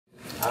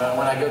I don't know,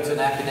 when I go to an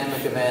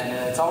academic event,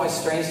 and it's always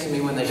strange to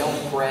me when they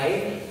don't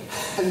pray.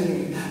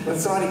 When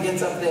somebody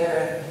gets up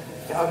there,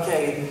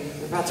 okay,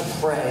 we're about to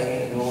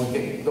pray, and we'll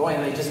get going,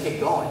 and they just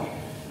get going.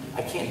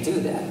 I can't do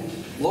that.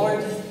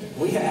 Lord,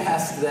 we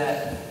ask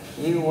that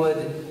you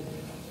would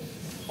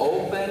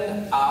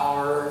open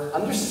our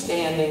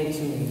understanding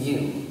to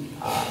you.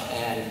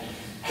 And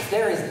if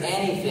there is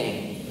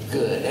anything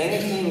good,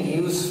 anything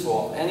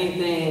useful,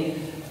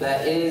 anything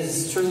that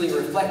is truly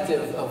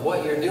reflective of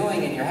what you're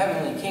doing in your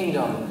heavenly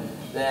kingdom,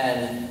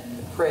 then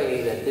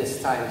pray that this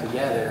time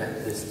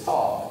together, this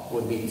talk,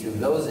 would be to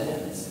those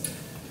ends,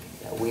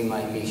 that we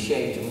might be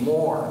shaped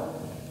more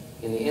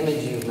in the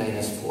image you've made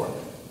us for,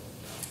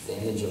 the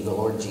image of the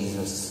Lord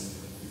Jesus.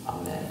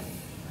 Amen.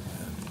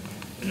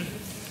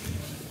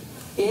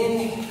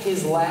 In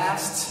his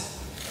last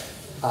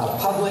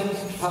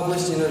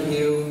published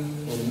interview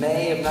in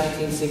May of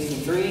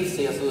 1963,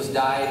 C.S. Lewis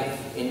died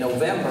in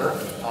November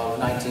of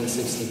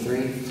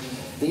 1963,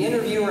 the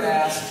interviewer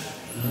asked,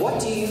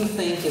 "What do you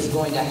think is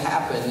going to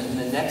happen in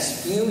the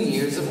next few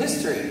years of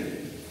history,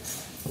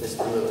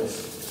 Mr.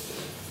 Lewis?"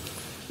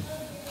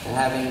 And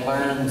having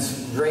learned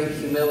great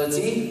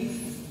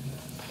humility,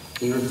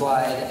 he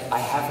replied, "I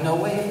have no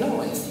way of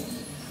knowing.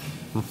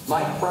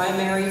 My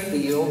primary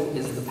field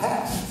is the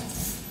past.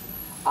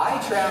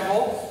 I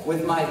travel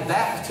with my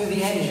back to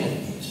the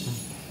engine,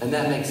 and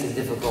that makes it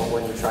difficult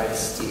when you try to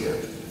steer.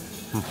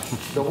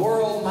 The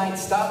world might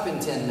stop in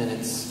 10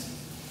 minutes.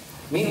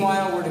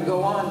 Meanwhile, we're to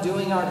go on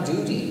doing our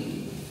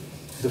duty.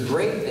 The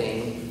great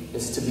thing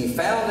is to be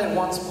found at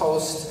one's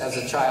post as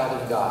a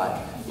child of God,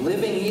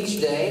 living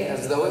each day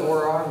as though it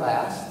were our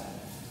last,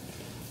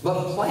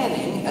 but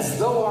planning as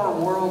though our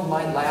world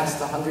might last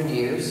 100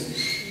 years.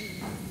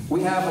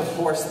 We have, of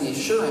course, the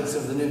assurance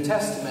of the New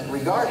Testament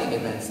regarding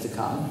events to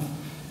come.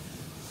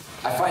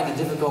 I find it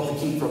difficult to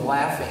keep from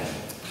laughing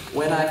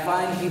when I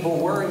find people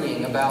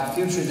worrying about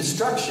future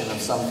destruction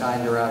of some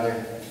kind or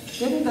other.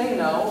 Didn't they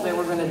know they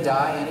were going to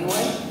die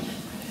anyway?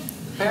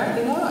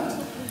 Apparently not.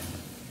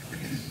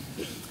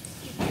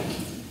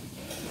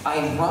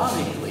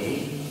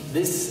 Ironically,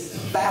 this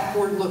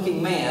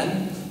backward-looking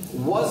man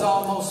was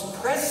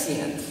almost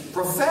prescient,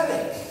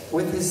 prophetic,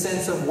 with his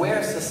sense of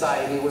where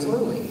society was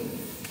moving.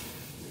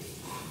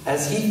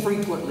 As he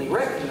frequently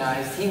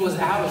recognized, he was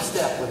out of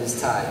step with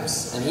his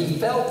times, and he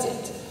felt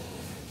it.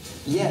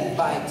 Yet,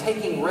 by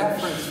taking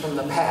reference from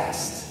the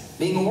past,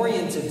 being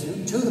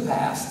oriented to the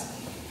past,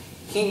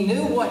 he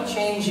knew what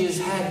changes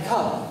had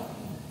come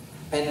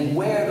and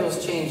where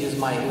those changes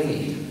might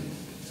lead.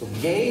 So,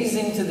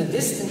 gazing to the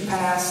distant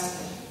past,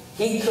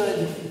 he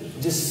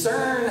could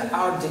discern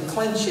our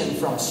declension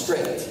from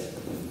straight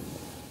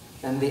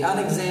and the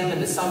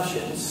unexamined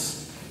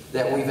assumptions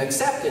that we've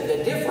accepted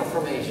that differ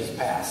from ages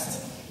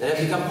past, that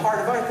have become part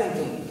of our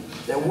thinking,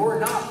 that were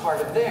not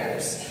part of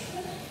theirs.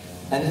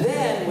 And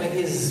then, with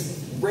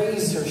his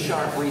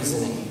razor-sharp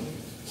reasoning,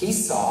 he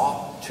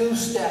saw 2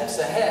 steps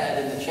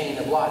ahead in the chain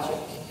of logic.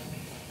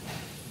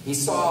 He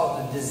saw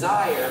the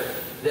desire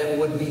that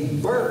would be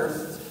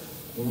birthed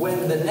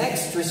when the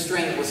next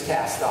restraint was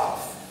cast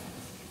off.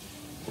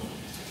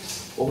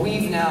 Well,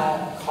 we've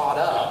now caught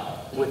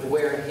up with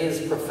where his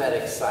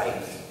prophetic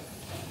sight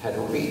had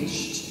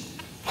reached.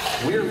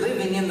 We're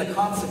living in the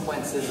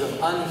consequences of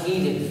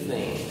unheeded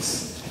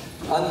things,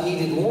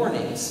 unheeded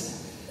warnings.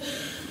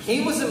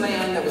 He was a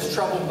man that was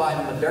troubled by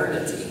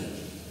modernity,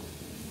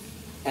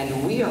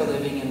 and we are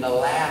living in the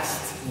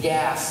last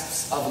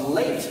gasps of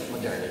late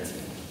modernity.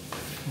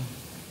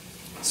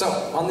 So,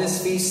 on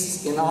this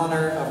feast in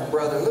honor of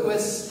Brother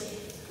Lewis,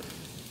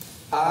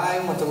 I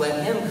want to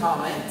let him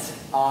comment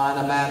on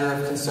a matter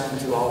of concern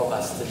to all of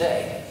us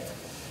today.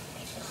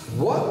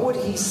 What would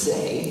he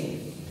say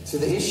to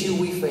the issue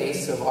we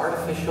face of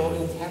artificial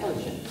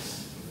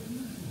intelligence,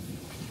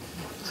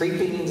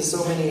 creeping into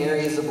so many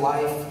areas of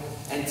life,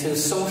 and to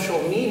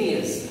social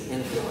media's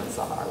influence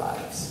on our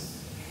lives?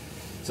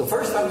 So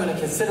first I'm going to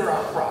consider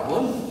our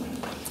problem.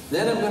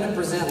 Then I'm going to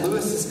present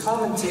Lewis's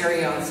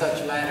commentary on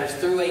such matters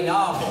through a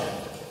novel.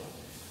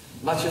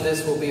 Much of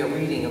this will be a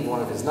reading of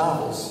one of his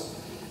novels.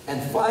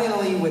 And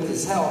finally, with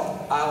his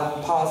help,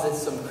 I'll posit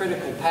some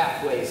critical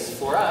pathways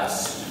for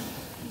us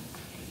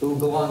who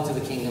belong to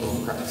the kingdom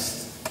of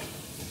Christ.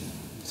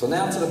 So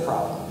now to the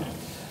problem.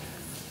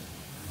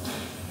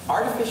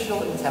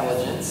 Artificial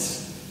intelligence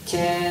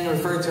can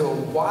refer to a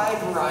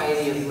wide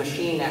variety of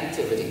machine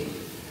activity.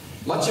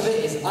 Much of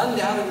it is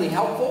undoubtedly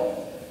helpful.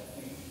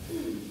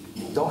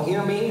 Don't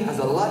hear me as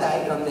a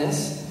Luddite on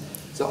this.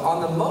 So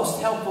on the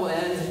most helpful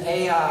end,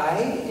 AI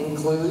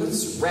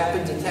includes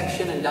rapid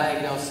detection and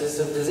diagnosis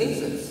of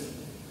diseases.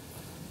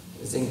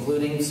 It's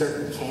including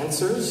certain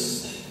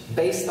cancers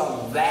based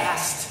on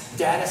vast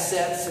data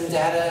sets and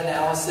data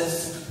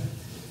analysis.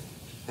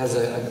 Has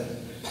a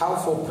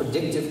powerful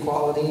predictive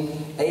quality.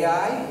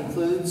 AI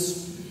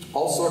includes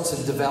all sorts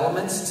of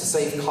developments to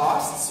save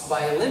costs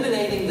by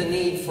eliminating the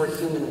need for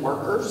human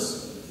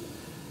workers.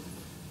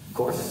 Of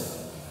course,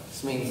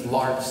 this means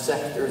large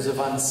sectors of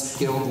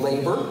unskilled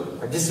labor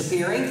are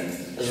disappearing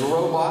as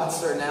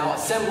robots are now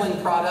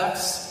assembling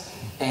products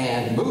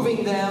and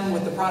moving them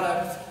with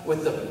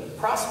the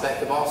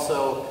prospect of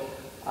also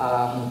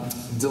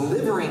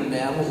delivering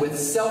them with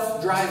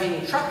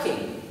self-driving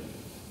trucking.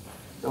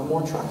 No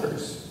more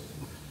truckers.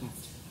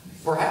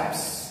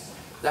 Perhaps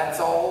that's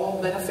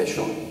all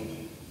beneficial.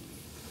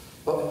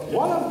 But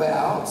what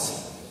about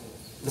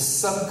the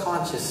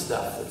subconscious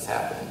stuff that's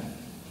happening?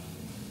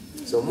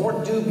 So more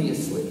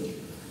dubiously,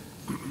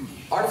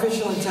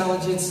 artificial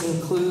intelligence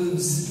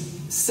includes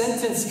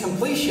sentence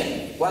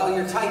completion while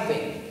you're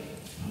typing.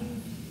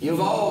 You've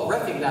all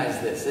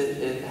recognized this.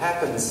 It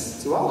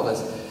happens to all of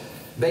us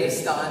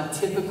based on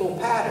typical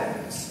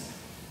patterns.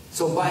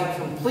 So by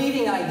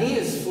completing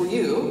ideas for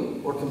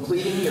you, or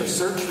completing your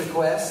search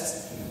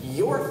requests,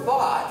 your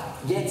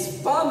thought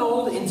gets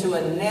funneled into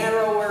a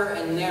narrower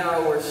and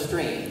narrower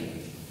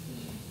stream.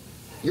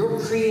 Your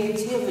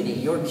creativity,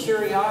 your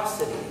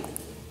curiosity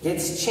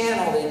gets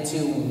channeled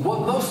into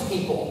what most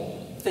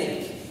people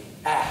think,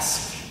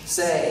 ask,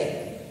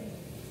 say.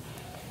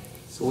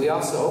 So we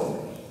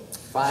also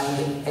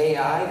find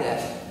AI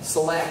that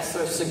selects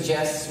or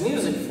suggests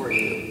music for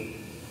you,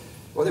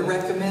 or that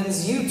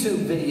recommends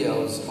YouTube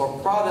videos or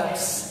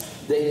products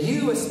that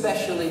you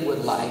especially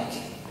would like.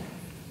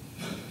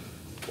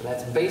 So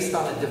that's based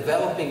on a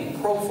developing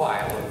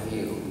profile of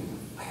you.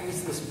 Where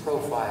is this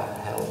profile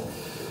held?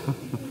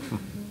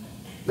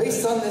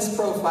 Based on this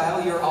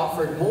profile, you're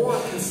offered more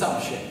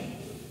consumption.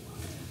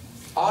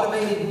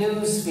 Automated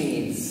news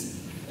feeds,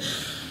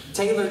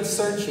 tailored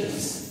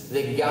searches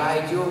that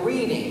guide your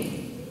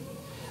reading.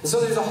 So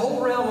there's a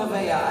whole realm of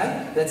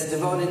AI that's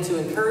devoted to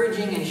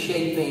encouraging and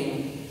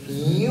shaping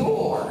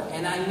your,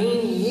 and I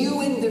mean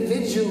you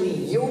individually,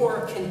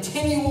 your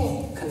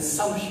continual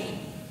consumption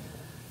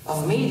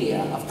of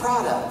media, of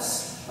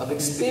products, of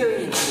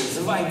experiences,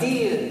 of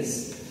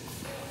ideas.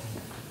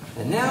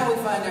 And now we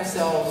find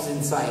ourselves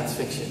in science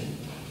fiction.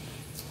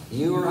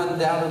 You are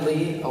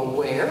undoubtedly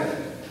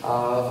aware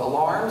of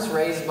alarms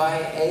raised by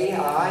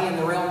AI in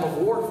the realm of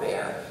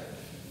warfare,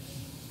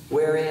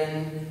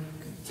 wherein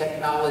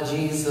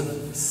technologies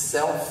of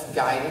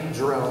self-guided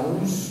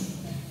drones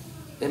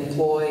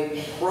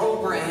employ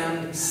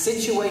programmed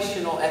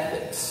situational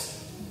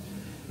ethics,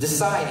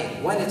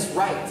 deciding when it's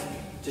right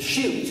to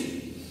shoot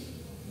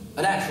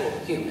an actual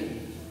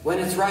human, when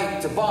it's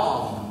right to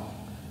bomb.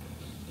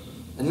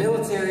 And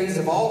militaries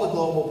of all the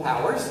global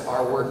powers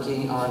are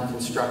working on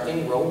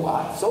constructing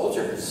robot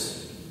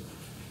soldiers.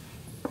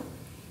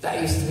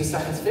 That used to be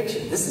science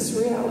fiction. This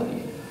is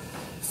reality.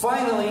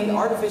 Finally,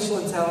 artificial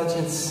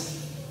intelligence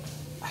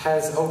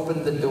has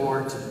opened the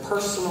door to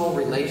personal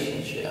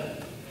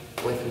relationship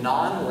with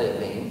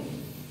non-living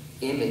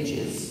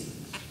images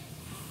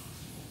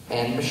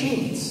and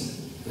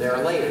machines. There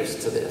are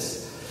layers to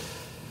this.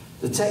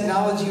 The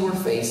technology we're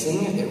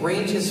facing, it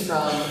ranges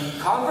from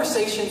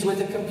conversations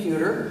with a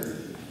computer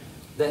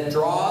that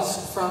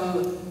draws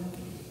from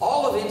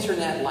all of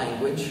internet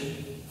language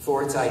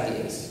for its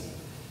ideas,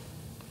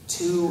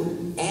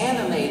 to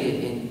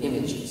animated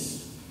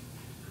images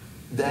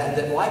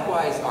that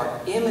likewise are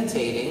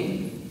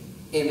imitating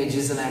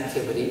images and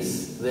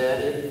activities that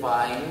it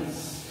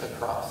finds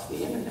across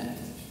the internet,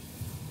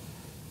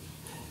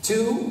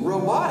 to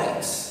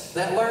robotics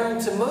that learn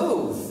to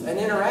move and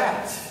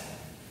interact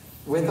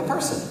with a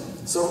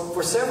person. So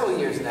for several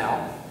years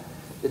now,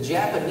 the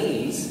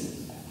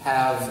Japanese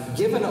have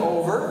given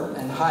over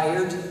and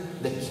hired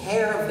the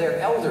care of their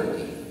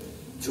elderly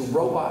to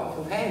robot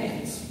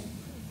companions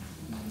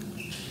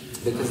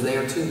because they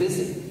are too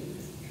busy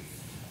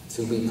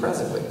to be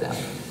present with them.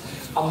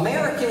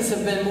 Americans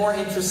have been more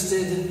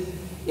interested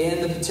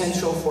in the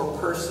potential for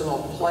personal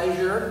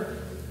pleasure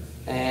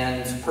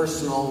and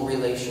personal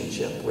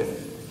relationship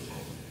with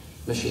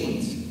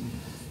machines.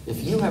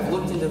 If you have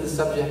looked into the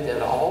subject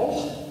at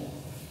all,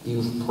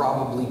 you've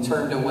probably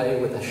turned away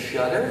with a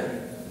shudder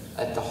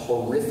at the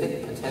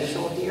horrific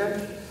potential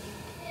here.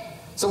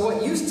 So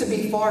what used to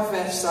be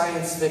far-fetched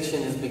science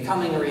fiction is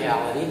becoming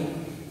reality.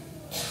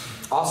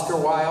 Oscar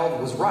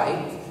Wilde was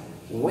right.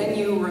 When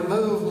you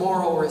remove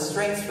moral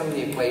restraints from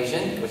the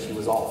equation, which he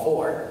was all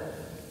for,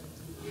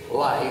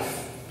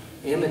 life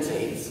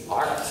imitates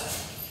art.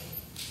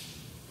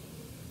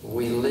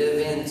 We live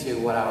into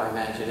what our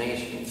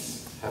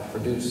imaginations have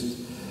produced.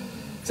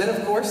 Then,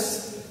 of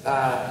course,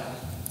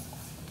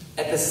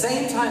 at the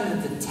same time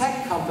that the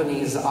tech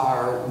companies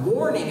are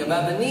warning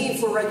about the need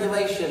for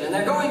regulation, and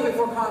they're going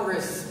before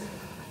Congress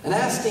and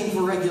asking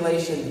for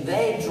regulation,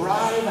 they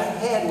drive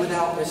ahead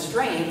without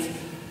restraint,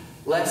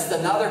 lest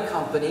another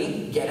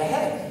company get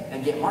ahead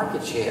and get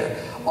market share,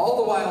 all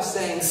the while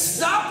saying,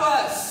 "Stop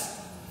us!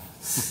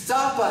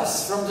 Stop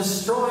us from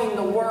destroying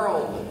the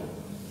world."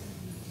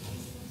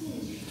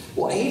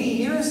 Well, 80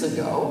 years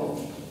ago,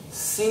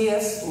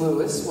 C.S.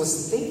 Lewis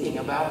was thinking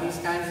about these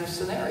kinds of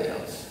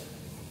scenarios.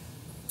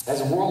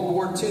 As World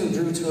War II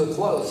drew to a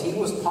close, he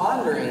was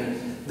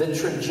pondering the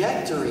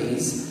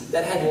trajectories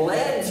that had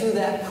led to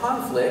that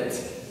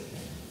conflict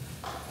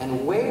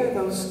and where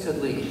those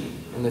could lead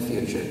in the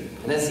future.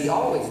 And as he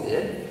always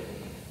did,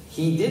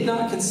 he did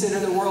not consider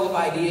the world of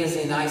ideas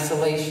in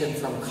isolation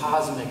from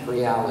cosmic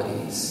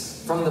realities.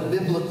 from the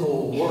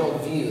biblical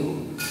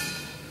worldview,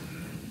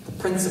 the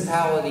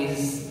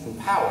principalities and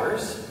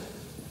powers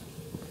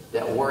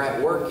that were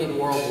at work in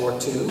World War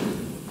II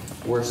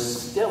were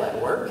still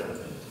at work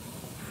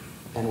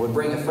and would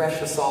bring a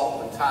fresh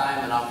assault when time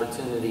and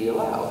opportunity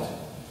allowed.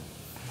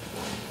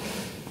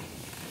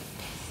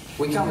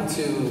 We come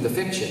to the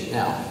fiction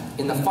now.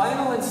 In the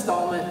final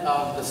installment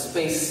of the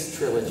space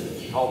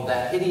trilogy, called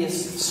The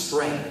Hideous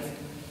Strength,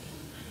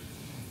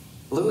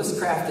 Lewis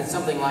crafted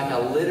something like a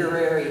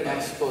literary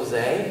expose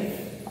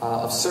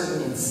of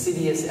certain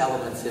insidious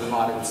elements in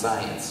modern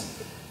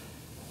science.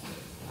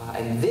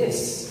 And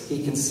this,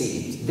 he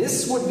conceived,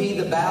 this would be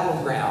the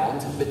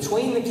battleground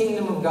between the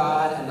kingdom of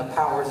God and the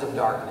powers of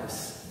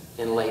darkness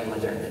in late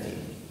modernity.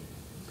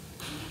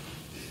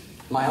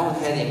 My own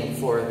heading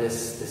for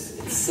this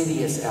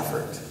insidious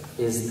effort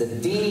is the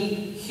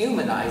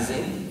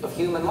dehumanizing of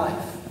human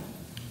life.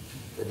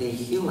 The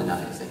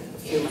dehumanizing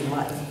of human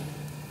life.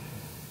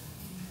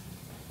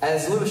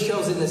 As Lewis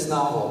shows in this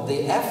novel,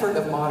 the effort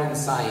of modern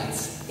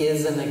science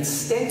is an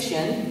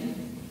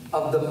extension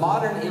of the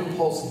modern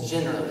impulse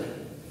generally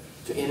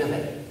to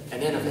innovate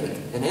and innovate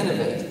and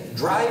innovate,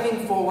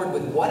 driving forward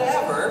with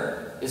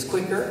whatever is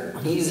quicker,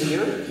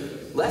 easier,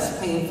 less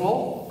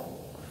painful,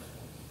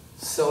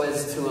 so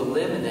as to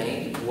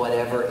eliminate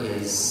whatever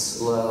is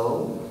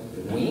slow,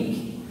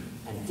 weak,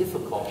 and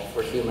difficult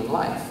for human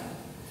life.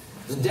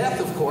 The death,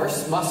 of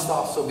course, must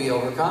also be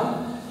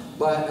overcome,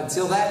 but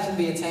until that can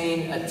be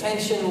attained,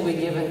 attention will be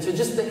given to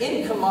just the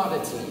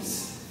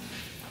incommodities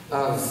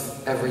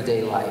of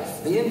everyday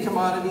life, the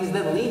incommodities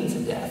that lead to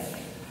death.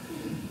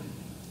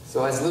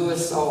 So as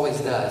Lewis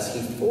always does,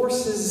 he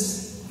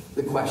forces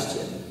the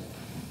question,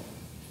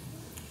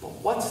 well,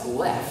 what's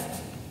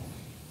left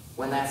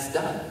when that's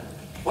done?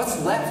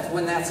 What's left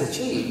when that's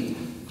achieved?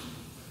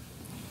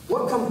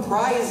 What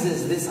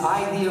comprises this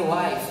ideal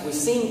life we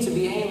seem to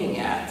be aiming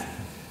at?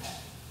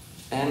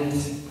 And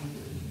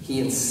he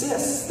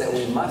insists that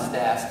we must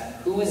ask,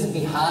 who is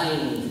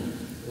behind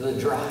the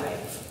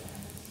drive?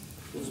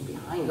 Who's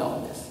behind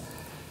all this?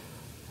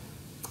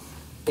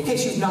 In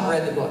case you've not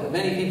read the book,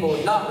 many people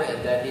have not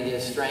read that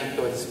Hideous Strength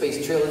or the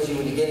Space Trilogy.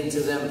 When you get into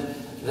them,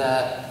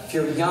 if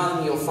you're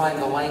young, you'll find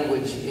the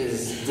language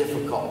is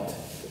difficult.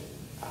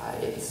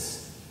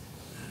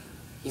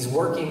 He's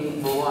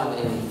working, for one,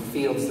 in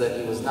fields that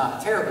he was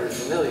not terribly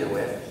familiar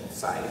with,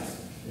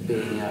 science,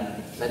 being a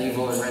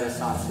medieval and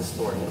Renaissance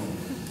historian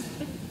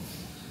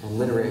and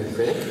literary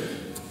critic.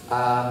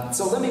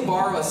 So let me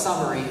borrow a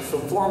summary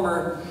from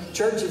former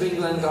Church of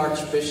England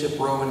Archbishop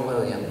Rowan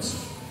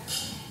Williams.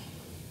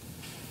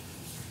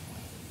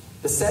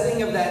 The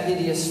setting of that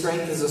Hideous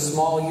Strength is a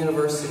small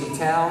university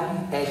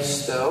town,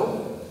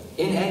 Edgestowe.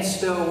 In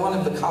Edgestowe, one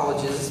of the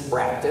colleges,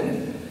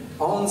 Bracton,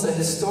 owns a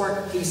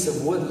historic piece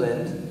of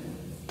woodland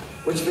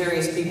which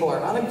various people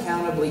are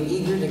unaccountably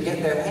eager to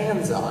get their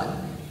hands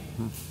on.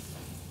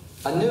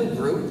 A new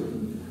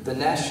group, the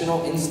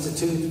National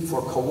Institute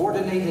for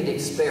Coordinated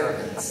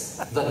Experiments,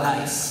 the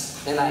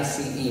NICE,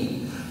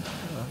 N-I-C-E,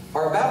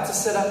 are about to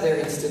set up their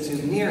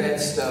institute near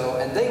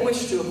Edgestowe, and they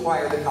wish to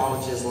acquire the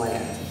college's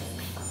land.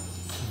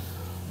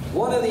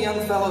 One of the young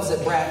fellows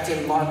at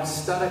Bracton, Mark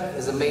Studdock,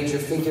 is a major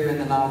figure in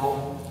the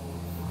novel.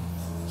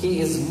 He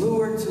is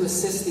lured to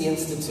assist the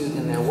institute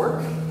in their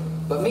work,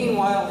 but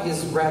meanwhile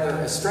his rather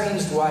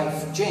estranged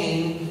wife,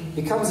 Jane,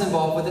 becomes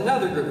involved with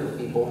another group of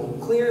people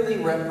who clearly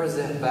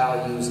represent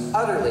values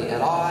utterly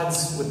at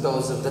odds with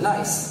those of the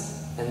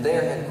NICE and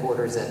their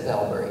headquarters at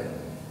Belbury.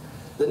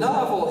 The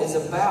novel is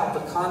about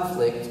the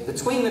conflict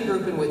between the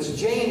group in which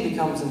Jane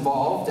becomes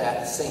involved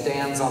at St.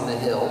 Anne's on the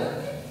Hill,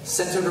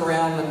 centered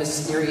around the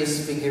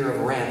mysterious figure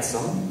of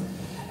Ransom,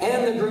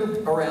 and the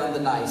group around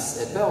the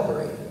NICE at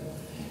Belbury.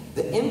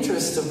 The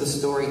interest of the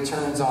story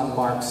turns on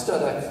Mark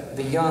Studdock,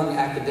 the young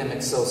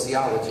academic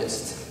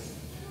sociologist,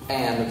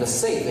 and the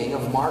saving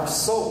of Mark's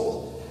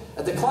soul.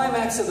 At the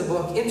climax of the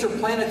book,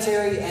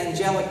 interplanetary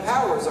angelic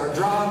powers are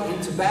drawn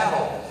into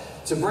battle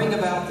to bring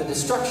about the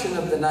destruction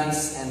of the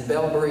NICE and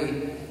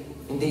Belbury,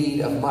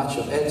 indeed of much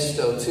of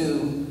Edgestowe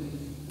too,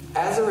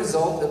 as a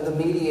result of the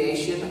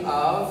mediation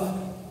of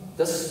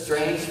the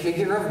strange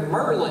figure of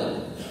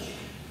Merlin,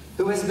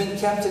 who has been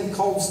kept in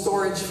cold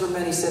storage for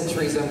many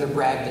centuries under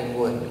Bragdon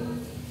Wood.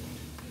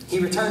 He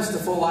returns to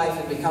full life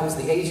and becomes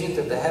the agent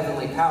of the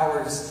heavenly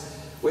powers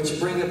which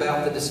bring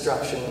about the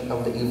destruction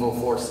of the evil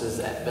forces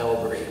at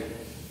Belbury.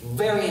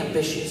 Very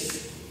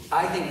ambitious.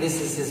 I think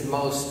this is his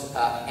most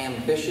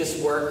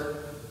ambitious work,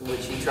 in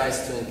which he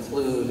tries to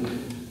include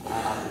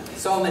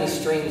so many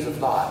streams of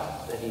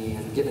thought that he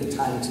has given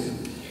time to.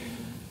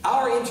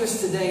 Our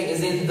interest today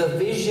is in the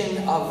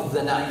vision of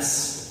the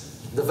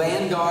NICE, the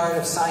vanguard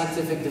of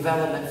scientific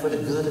development for the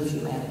good of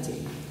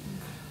humanity.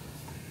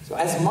 So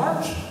as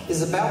Mark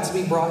is about to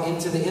be brought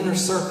into the inner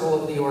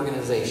circle of the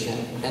organization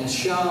and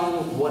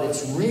shown what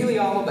it's really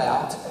all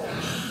about,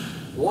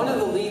 one of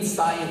the lead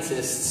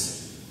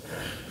scientists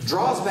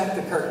draws back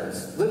the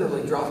curtains,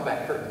 literally draws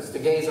back curtains, to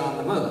gaze on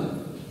the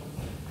moon.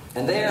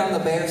 And there on the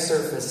bare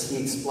surface,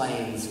 he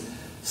explains,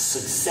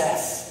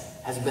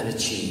 success has been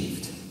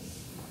achieved.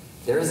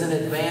 There is an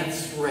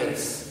advanced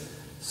race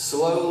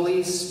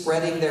slowly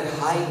spreading their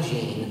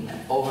hygiene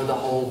over the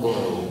whole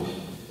globe.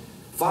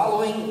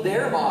 Following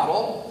their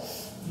model,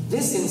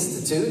 this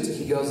institute,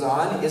 he goes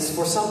on, is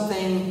for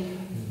something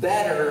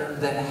better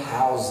than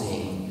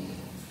housing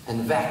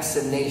and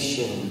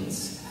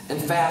vaccinations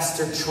and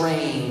faster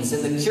trains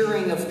and the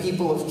curing of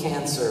people of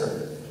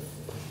cancer.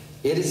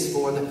 It is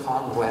for the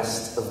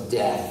conquest of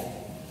death,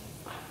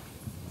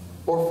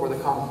 or for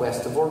the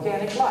conquest of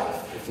organic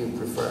life, if you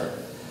prefer.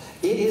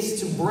 It is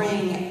to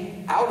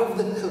bring out of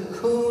the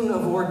cocoon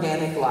of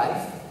organic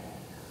life,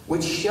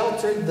 which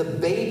sheltered the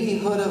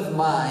babyhood of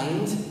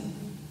mind,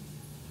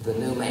 the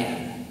new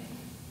man.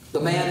 The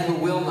man who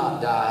will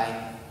not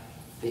die,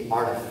 the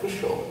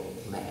artificial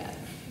man,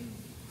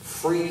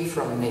 free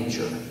from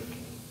nature.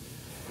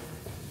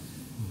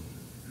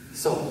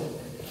 So,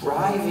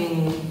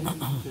 driving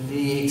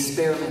the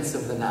experiments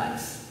of the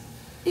nice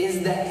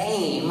is the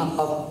aim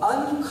of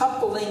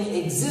uncoupling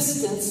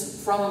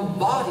existence from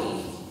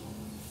body,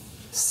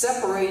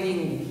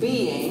 separating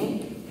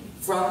being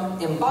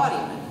from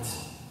embodiment.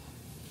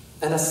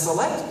 And a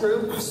select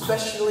group of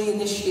specially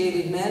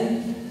initiated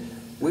men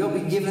will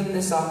be given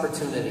this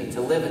opportunity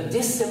to live a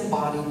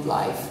disembodied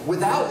life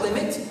without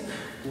limit,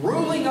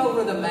 ruling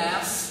over the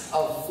mass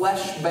of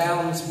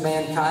flesh-bound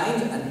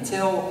mankind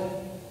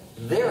until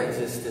their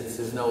existence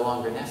is no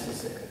longer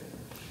necessary.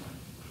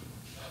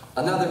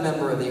 Another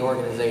member of the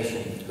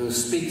organization who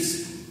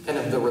speaks kind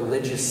of the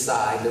religious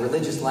side, the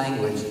religious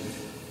language,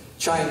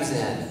 chimes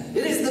in.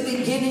 It is the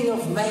beginning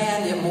of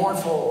man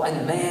immortal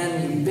and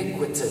man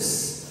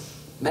ubiquitous.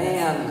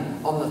 Man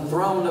on the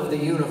throne of the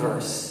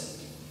universe.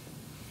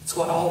 It's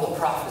what all the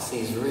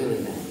prophecies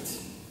really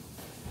meant.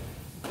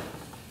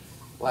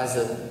 Well, as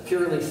a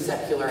purely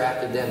secular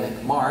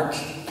academic, Mark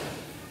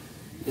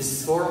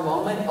is for a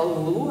moment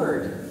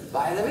allured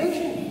by the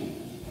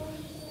vision.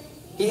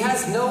 He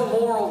has no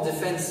moral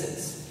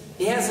defenses.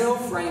 He has no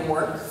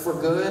framework for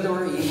good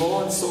or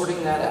evil and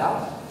sorting that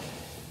out.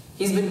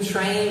 He's been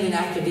trained in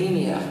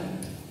academia,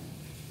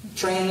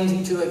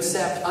 trained to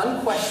accept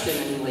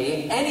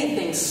unquestioningly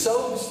anything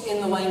soaked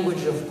in the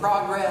language of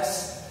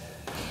progress,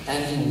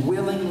 and he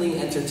willingly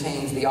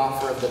entertains the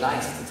offer of the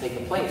nice to take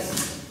a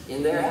place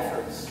in their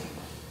efforts.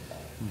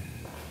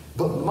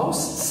 But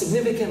most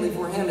significantly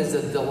for him is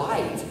the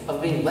delight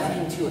of being let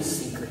into a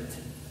secret,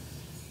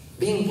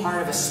 being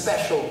part of a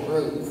special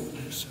group,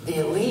 the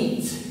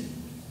elite.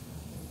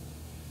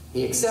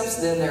 He accepts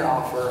then their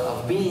offer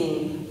of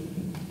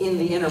being in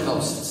the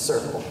innermost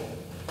circle.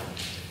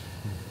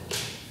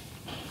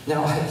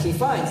 Now, he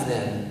finds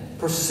then,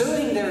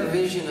 pursuing their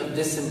vision of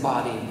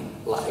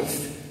disembodied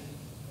life,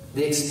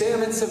 the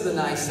experiments of the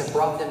nice have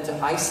brought them to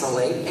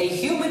isolate a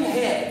human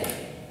head,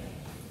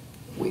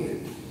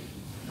 weird,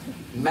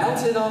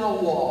 mounted on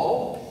a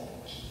wall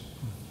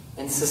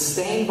and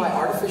sustained by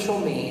artificial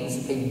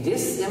means. A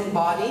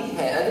disembodied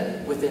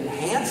head with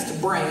enhanced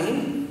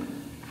brain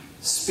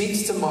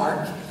speaks to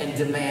Mark and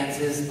demands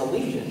his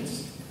allegiance.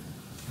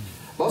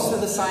 Most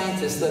of the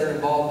scientists that are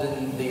involved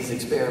in these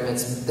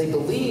experiments, they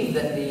believe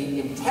that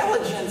the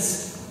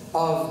intelligence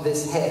of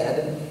this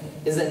head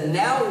is a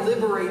now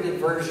liberated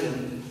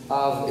version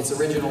of its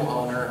original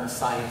owner, a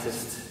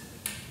scientist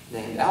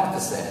named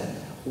Althusser.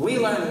 We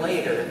learn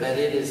later that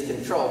it is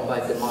controlled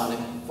by demonic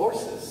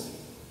forces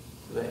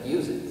that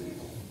use it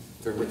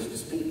through which to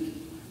speak.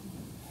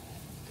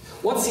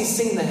 Once he's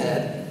seen the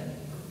head,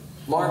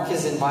 Mark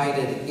is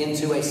invited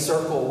into a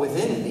circle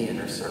within the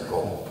inner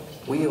circle,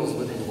 wheels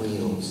within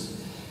wheels.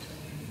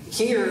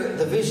 Here,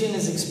 the vision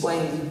is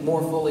explained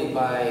more fully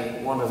by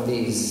one of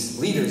these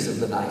leaders of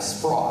the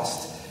nice,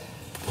 Frost.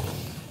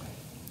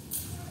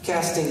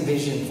 Casting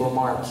vision for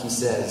Mark, he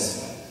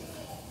says,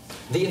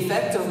 the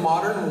effect of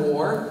modern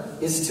war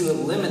is to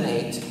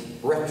eliminate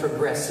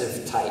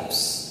retrogressive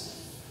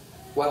types,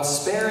 while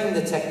sparing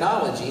the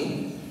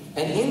technology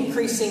and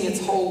increasing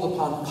its hold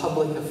upon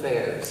public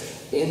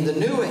affairs. In the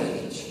new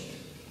age,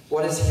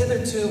 what has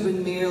hitherto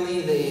been merely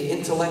the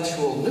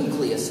intellectual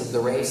nucleus of the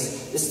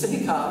race is to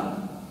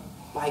become,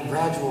 by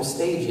gradual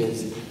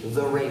stages,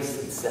 the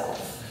race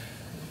itself.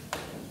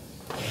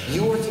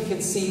 You are to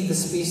conceive the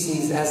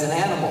species as an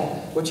animal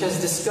which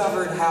has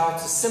discovered how to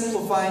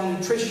simplify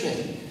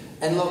nutrition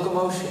and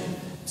locomotion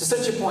to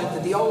such a point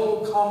that the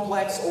old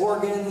complex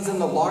organs and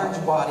the large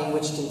body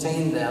which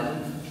contain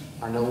them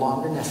are no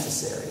longer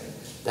necessary.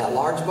 That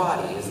large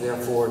body is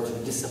therefore to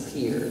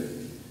disappear.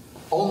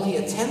 Only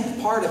a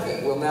 10th part of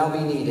it will now be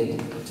needed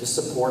to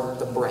support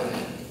the brain.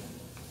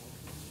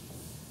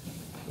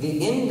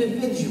 The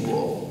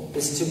individual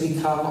is to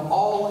become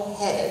all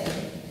head.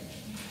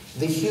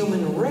 The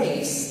human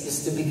race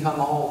is to become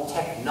all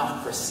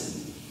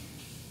technocracy.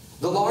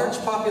 The large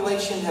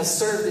population has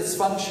served its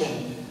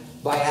function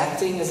by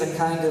acting as a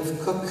kind of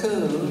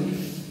cocoon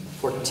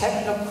for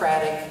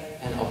technocratic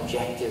and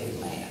objective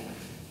man.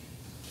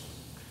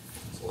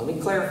 So let me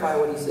clarify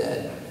what he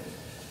said.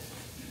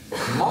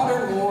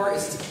 Modern war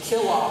is to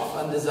kill off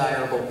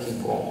undesirable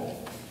people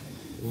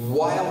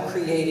while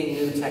creating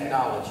new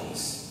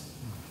technologies.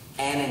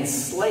 and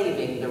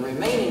enslaving the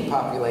remaining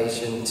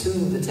population to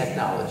the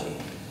technology.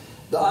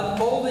 The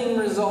unfolding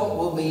result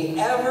will be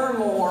ever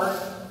more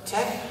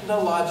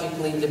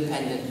technologically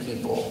dependent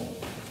people.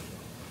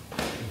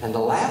 And the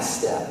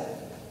last step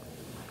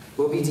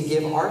will be to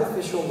give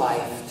artificial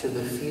life to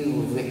the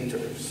few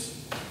victors.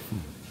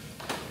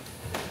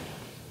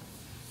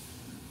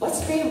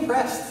 Let's be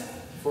impressed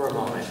for a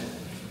moment.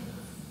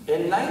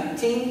 In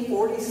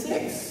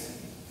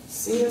 1946,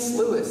 C.S.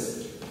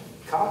 Lewis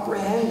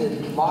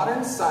comprehended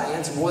modern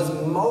science was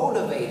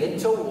motivated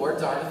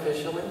towards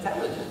artificial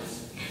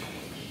intelligence.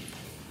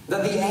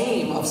 That the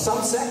aim of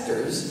some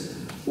sectors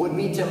would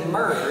be to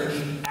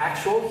merge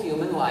actual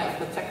human life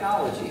with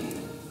technology.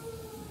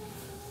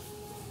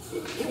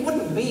 It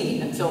wouldn't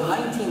be until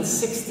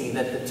 1960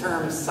 that the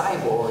term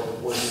cyborg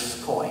was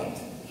coined.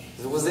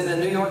 It was in a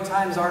New York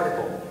Times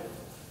article,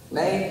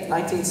 May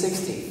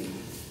 1960.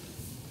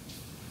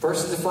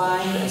 First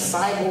defined, a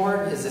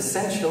cyborg is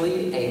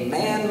essentially a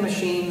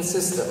man-machine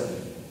system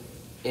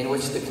in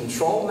which the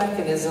control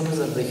mechanisms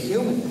of the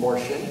human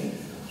portion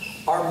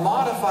are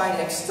modified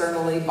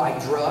externally by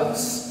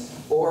drugs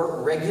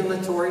or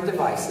regulatory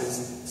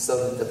devices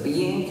so that the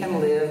being can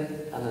live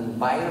in an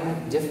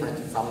environment different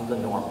from the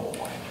normal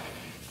one.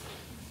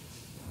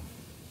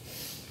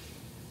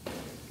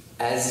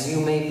 As you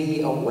may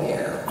be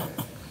aware,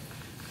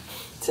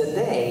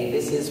 today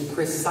this is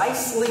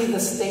precisely the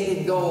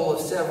stated goal of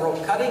several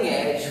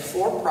cutting-edge,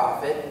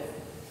 for-profit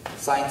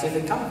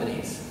scientific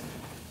companies.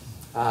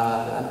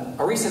 A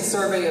recent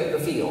survey of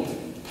the field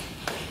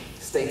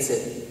states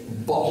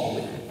it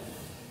boldly.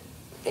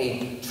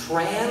 A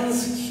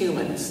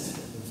transhumanist,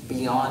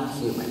 beyond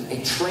human,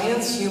 a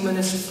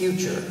transhumanist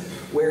future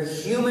where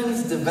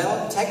humans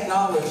develop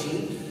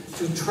technology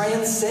to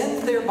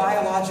transcend their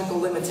biological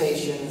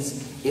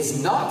limitations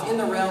is not in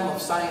the realm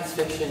of science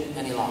fiction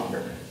any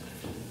longer.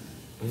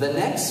 The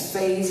next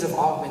phase of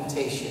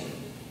augmentation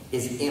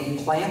is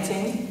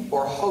implanting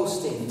or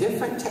hosting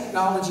different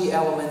technology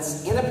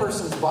elements in a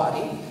person's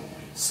body,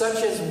 such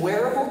as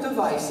wearable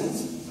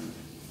devices,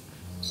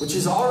 which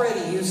is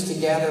already used to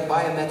gather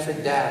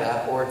biometric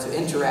data or to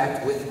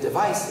interact with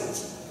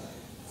devices,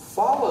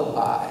 followed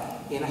by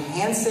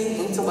enhancing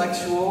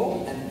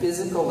intellectual and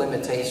physical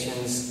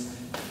limitations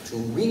to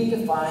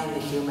redefine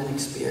the human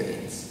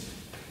experience.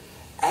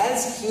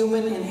 As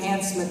human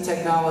enhancement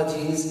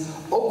technologies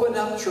open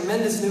up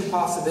tremendous new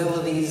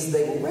possibilities,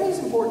 they will raise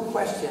important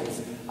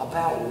questions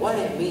about what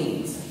it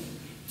means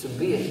to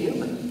be a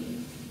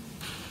human.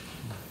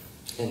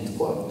 End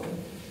quote.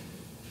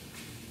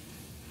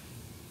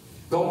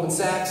 Goldman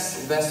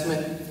Sachs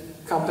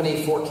investment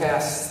company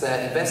forecasts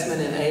that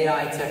investment in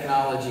AI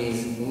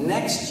technologies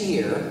next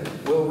year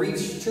will reach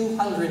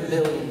 $200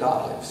 billion.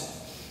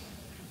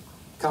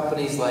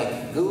 Companies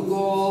like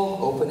Google,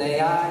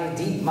 OpenAI,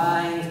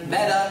 DeepMind,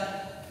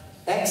 Meta,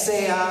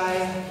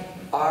 XAI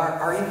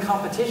are in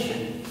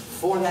competition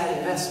for that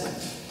investment.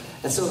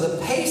 And so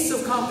the pace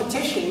of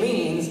competition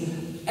means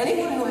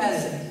anyone who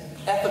has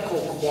ethical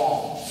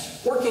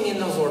qualms working in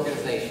those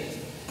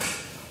organizations,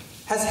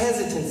 has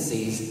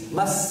hesitancies,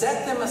 must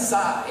set them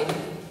aside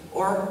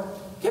or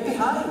get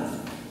behind,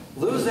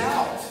 lose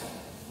out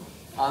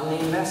on the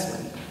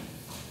investment.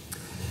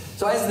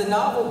 So as the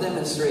novel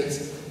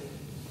demonstrates,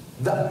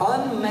 the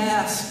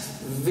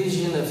unmasked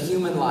vision of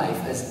human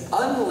life as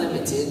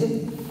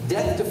unlimited,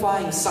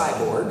 death-defying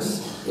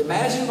cyborgs,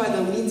 imagined by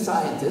the lead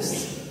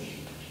scientists,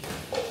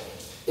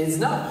 is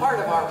not part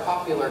of our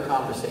popular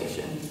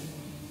conversation.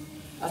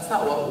 That's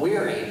not what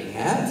we're aiming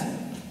at.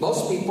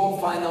 Most people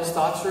find those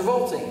thoughts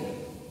revolting.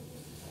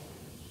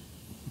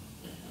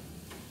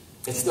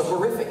 It's the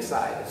horrific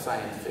side of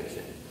science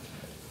fiction.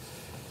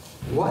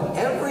 What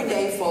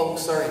everyday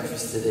folks are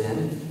interested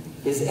in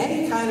is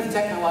any kind of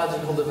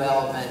technological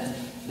development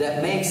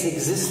that makes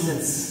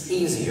existence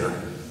easier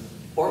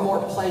or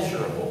more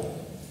pleasurable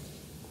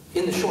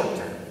in the short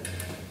term.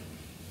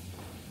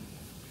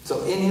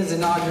 So in his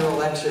inaugural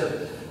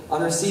lecture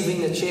on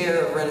receiving the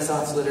chair of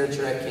Renaissance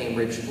literature at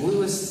Cambridge,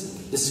 Lewis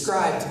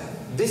described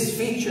this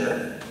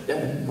feature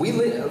that we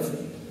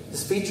live,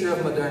 this feature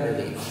of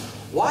modernity.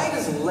 Why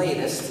does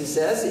latest, he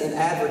says, in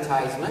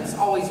advertisements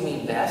always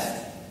mean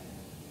best?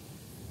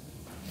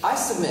 I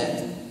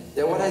submit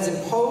that what has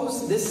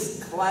imposed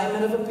this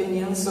climate of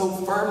opinion so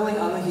firmly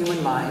on the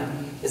human mind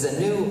is a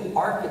new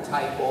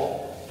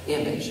archetypal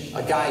image,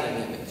 a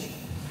guiding image.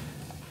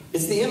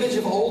 It's the image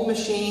of old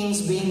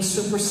machines being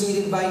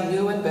superseded by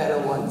new and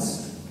better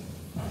ones.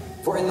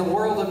 For in the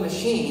world of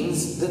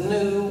machines, the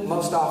new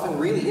most often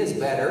really is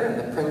better, and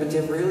the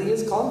primitive really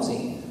is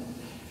clumsy.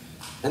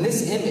 And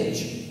this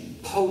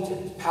image,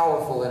 potent,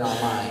 powerful in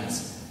our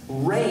minds,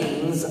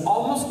 reigns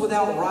almost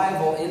without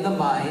rival in the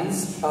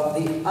minds of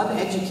the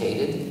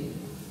uneducated.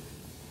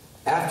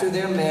 After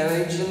their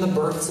marriage and the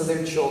births of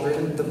their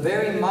children, the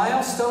very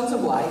milestones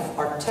of life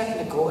are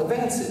technical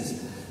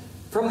advances.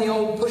 From the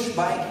old push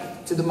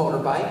bike to the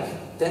motorbike,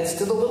 that's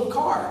to the little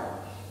car.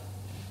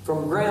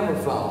 From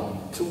gramophone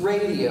to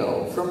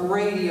radio, from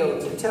radio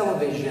to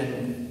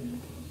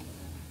television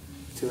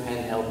to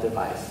handheld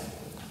device.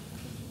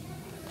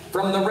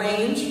 from the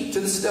range to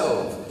the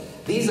stove.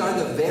 These are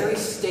the very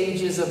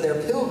stages of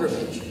their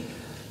pilgrimage.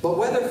 But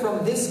whether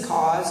from this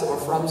cause or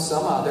from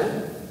some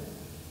other,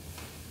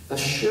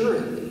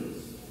 assuredly,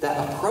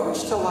 that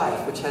approach to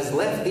life which has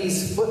left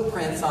these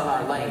footprints on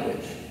our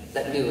language,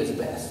 that new is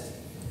best,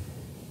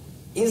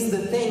 is the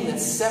thing that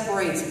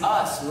separates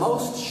us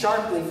most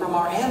sharply from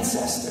our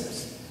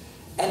ancestors,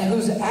 and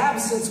whose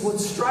absence would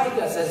strike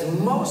us as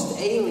most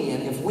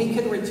alien if we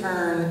could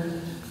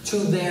return to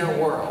their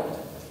world.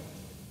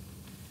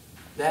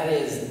 That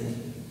is,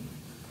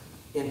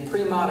 in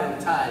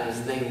pre-modern times,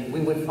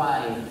 we would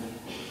find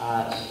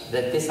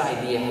that this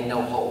idea had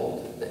no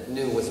hold, that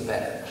new was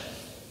better.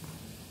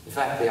 In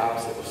fact, the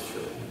opposite was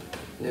true.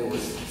 New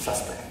was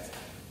suspect.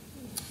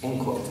 End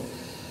quote.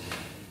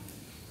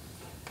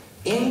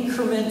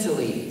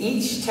 Incrementally,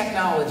 each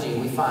technology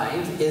we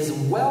find is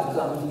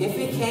welcome if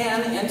it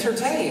can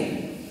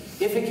entertain,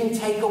 if it can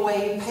take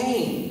away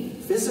pain,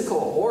 physical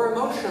or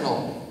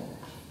emotional,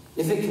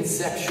 if it can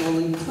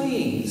sexually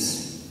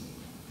please,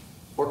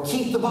 or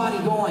keep the body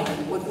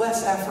going with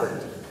less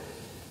effort.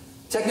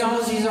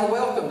 Technologies are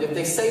welcomed if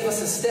they save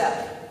us a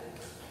step,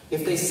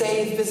 if they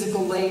save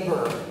physical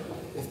labor,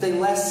 if they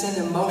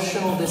lessen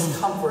emotional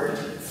discomfort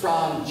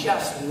from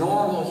just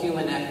normal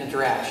human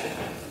interaction.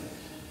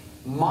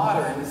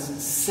 Moderns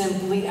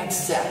simply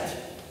accept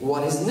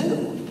what is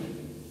new.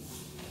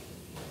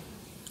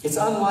 It's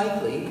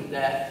unlikely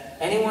that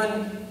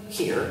anyone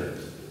here,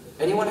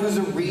 anyone who's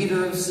a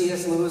reader of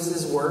C.S.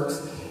 Lewis's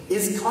works,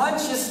 is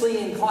consciously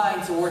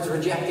inclined towards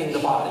rejecting the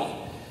body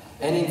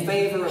and in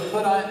favor of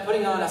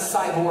putting on a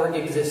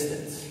cyborg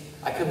existence.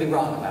 I could be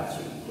wrong about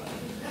you.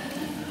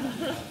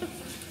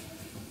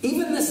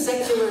 Even the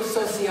secular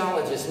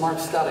sociologist Mark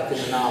Studdock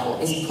in the novel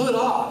is put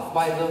off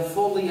by the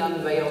fully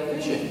unveiled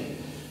vision.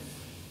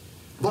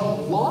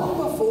 But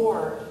long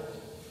before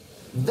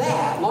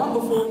that, long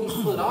before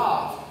he's put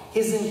off,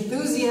 his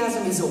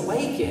enthusiasm is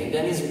awakened,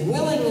 and his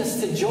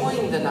willingness to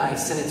join the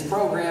nice and its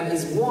program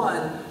is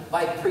won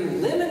by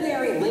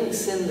preliminary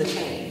links in the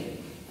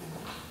chain.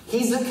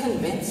 He's a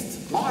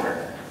convinced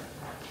modern,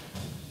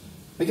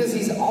 because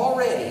he's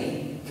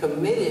already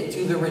committed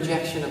to the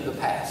rejection of the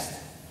past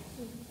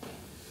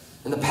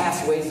and the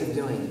past ways of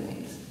doing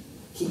things.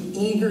 He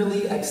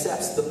eagerly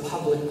accepts the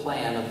public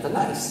plan of the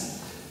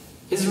nice.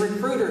 His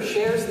recruiter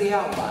shares the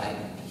outline.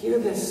 Hear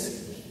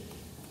this: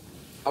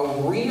 a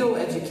real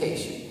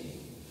education,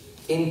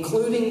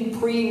 including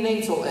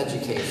prenatal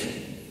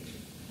education,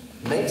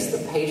 makes the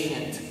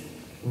patient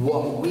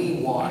what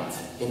we want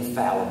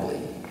infallibly,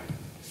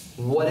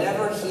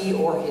 whatever he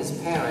or his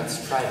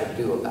parents try to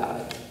do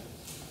about it.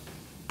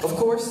 Of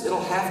course,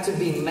 it'll have to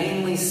be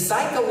mainly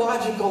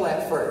psychological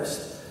at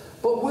first,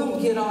 but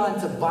we'll get on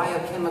to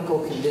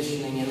biochemical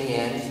conditioning in the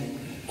end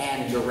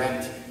and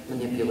direct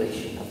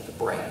manipulation of the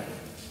brain.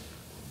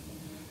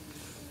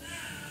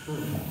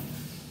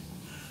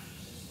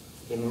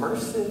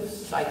 Immersive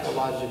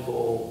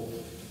psychological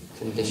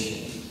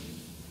conditioning.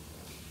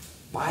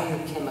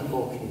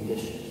 Biochemical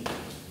conditioning.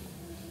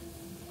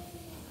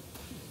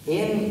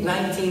 In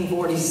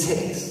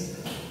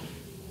 1946,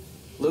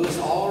 Lewis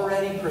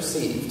already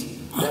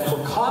perceived that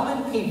for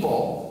common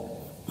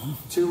people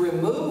to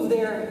remove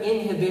their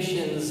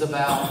inhibitions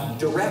about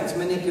direct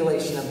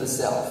manipulation of the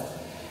self,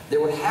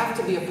 there would have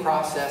to be a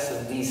process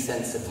of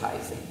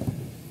desensitizing.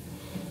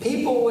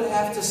 People would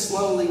have to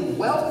slowly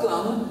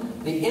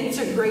welcome the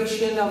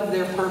integration of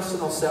their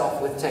personal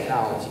self with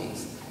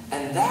technologies,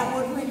 and that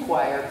would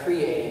require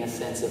creating a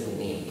sense of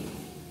need,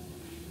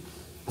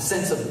 a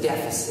sense of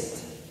deficit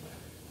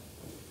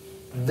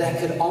that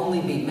could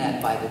only be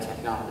met by the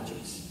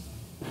technologies.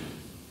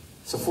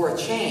 So for a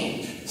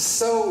change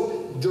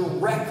so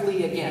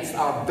directly against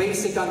our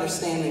basic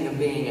understanding of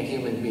being a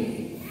human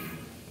being,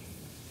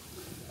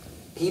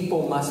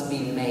 people must be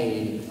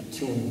made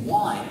to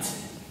want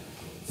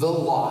the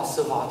loss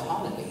of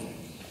autonomy,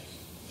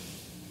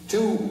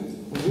 to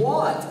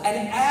want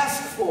and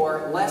ask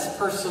for less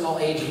personal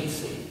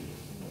agency.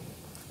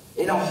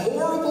 In a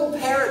horrible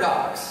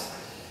paradox,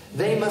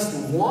 they must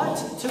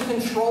want to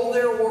control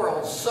their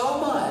world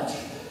so much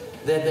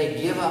that they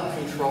give up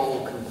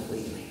control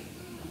completely.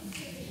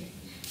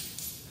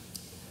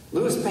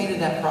 Lewis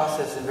painted that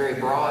process in very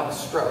broad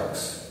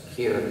strokes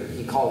here.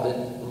 He called it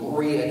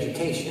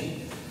re-education.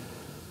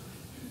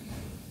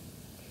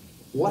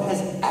 What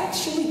has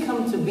actually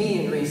come to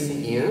be in recent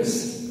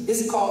years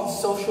is called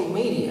social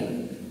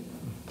media.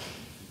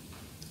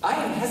 I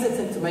am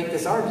hesitant to make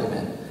this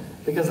argument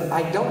because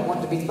I don't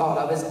want to be thought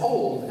of as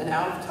old and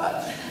out of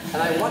touch.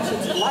 And I want you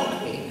to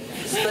like me,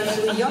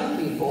 especially young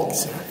people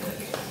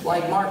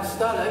like Mark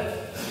Studdock.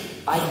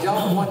 I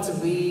don't want to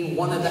be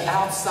one of the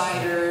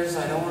outsiders.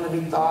 I don't want to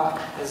be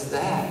thought as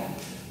that.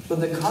 But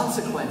the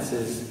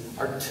consequences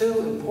are too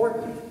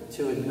important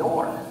to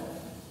ignore.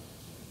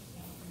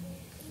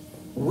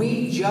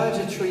 We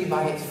judge a tree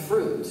by its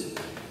fruit.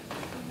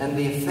 And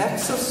the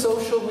effects of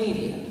social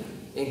media,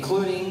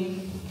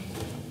 including,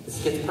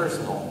 this gets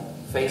personal,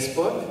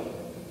 Facebook,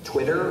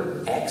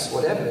 Twitter, X,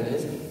 whatever it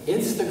is,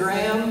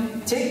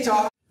 Instagram,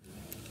 TikTok,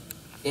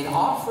 in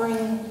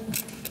offering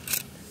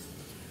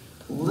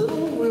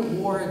little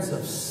rewards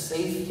of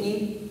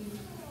safety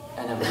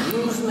and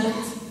amusement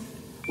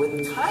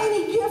with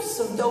tiny gifts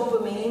of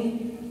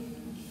dopamine,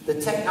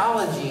 the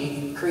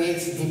technology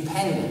creates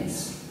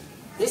dependence.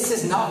 This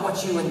is not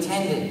what you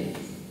intended.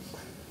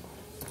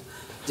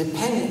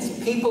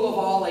 Dependence, people of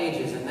all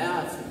ages, and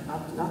now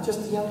it's not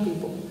just the young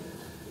people.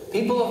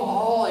 People of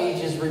all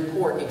ages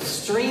report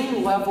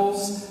extreme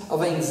levels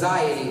of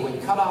anxiety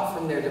when cut off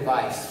from their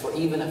device for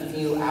even a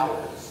few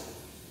hours.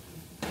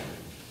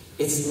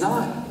 It's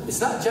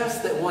not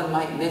just that one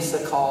might miss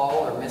a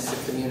call or miss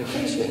a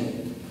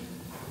communication.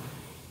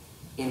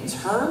 In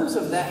terms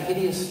of that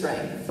hideous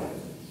strength,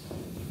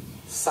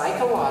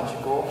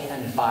 psychological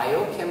and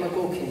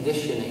biochemical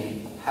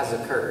conditioning has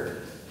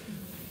occurred.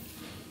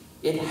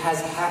 It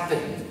has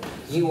happened.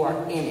 You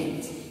are in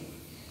it.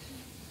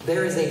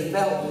 There is a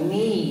felt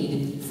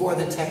need for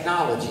the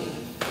technology.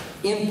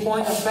 In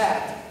point of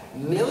fact,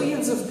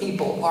 millions of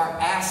people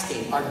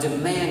are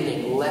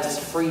demanding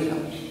less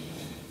freedom.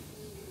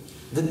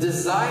 The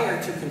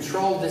desire to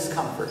control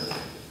discomfort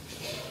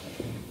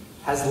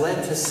has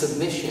led to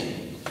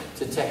submission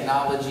to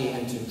technology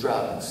and to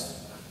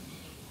drugs,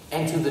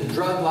 and to the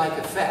drug-like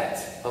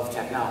effect of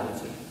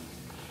technology.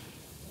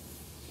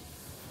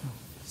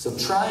 So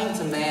trying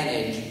to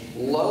manage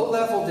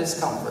low-level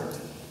discomfort,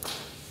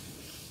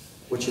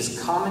 which is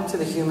common to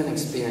the human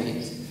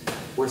experience,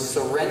 we're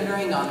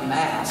surrendering en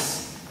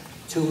masse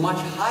to much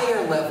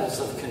higher levels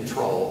of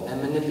control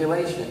and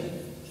manipulation.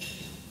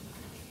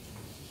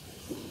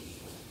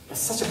 It's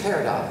such a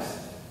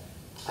paradox.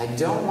 I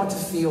don't want to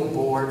feel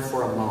bored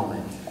for a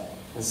moment,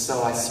 and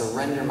so I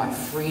surrender my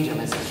freedom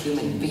as a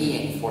human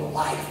being for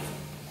life.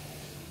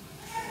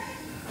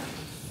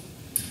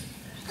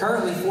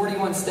 Currently,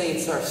 41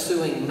 states are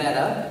suing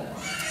Meta,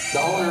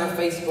 the owner of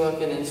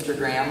Facebook and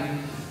Instagram,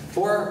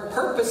 for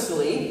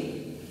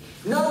purposely,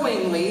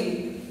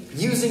 knowingly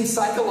using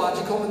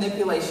psychological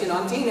manipulation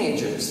on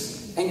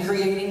teenagers and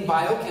creating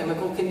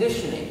biochemical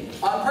conditioning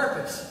on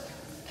purpose.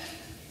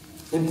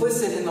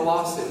 Implicit in the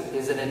lawsuit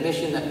is an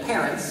admission that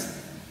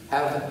parents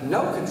have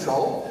no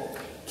control,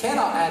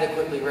 cannot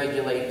adequately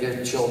regulate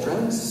their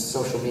children's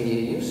social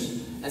media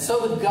use, and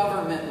so the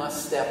government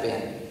must step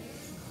in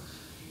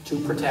to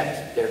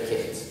protect their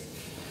kids.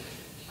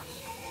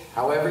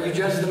 However you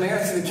judge the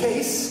merits of the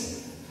case,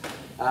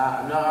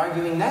 I'm not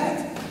arguing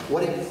that.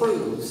 What it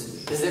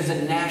proves is there's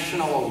a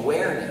national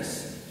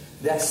awareness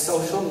that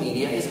social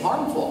media is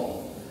harmful.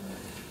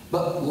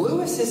 But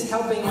Lewis is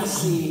helping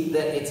us see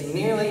that it's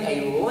merely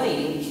a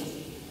link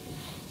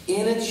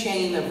in a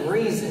chain of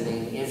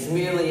reasoning. It's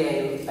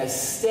merely a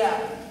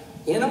step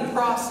in a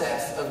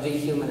process of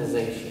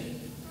dehumanization.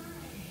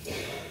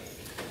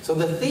 So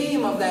the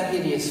theme of that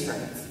hideous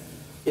strength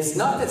is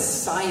not that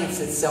science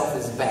itself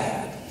is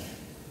bad.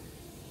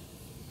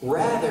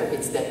 Rather,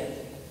 it's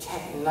that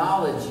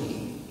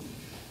technology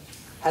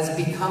has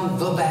become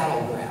the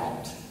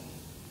battleground.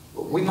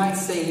 We might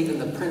say even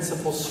the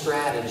principal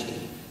strategy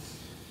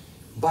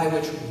by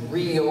which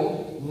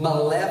real,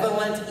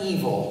 malevolent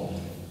evil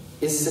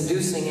is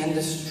seducing and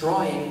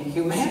destroying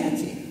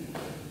humanity.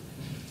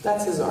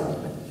 That's his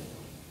argument.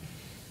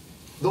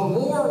 The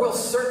war will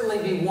certainly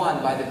be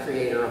won by the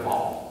Creator of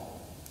all.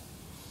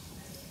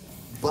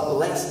 But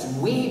lest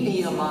we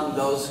be among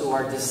those who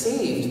are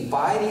deceived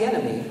by the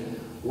enemy,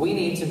 we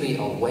need to be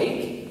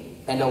awake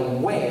and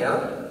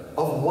aware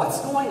of what's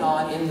going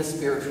on in the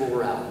spiritual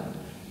realm.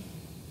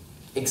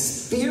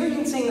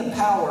 Experiencing the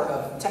power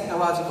of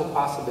technological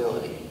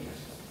possibility.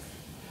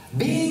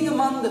 Being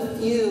among the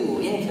few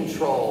in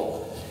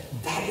control.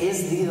 That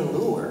is the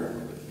allure.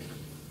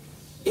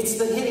 It's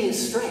the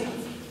hideous strength.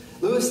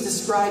 Lewis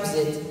describes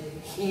it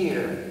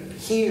here.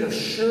 Here,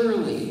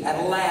 surely,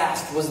 at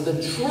last, was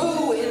the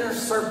true inner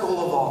circle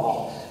of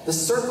all. The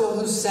circle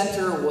whose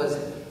center was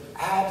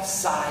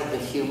outside the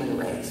human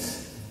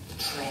race.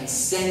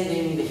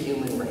 Transcending the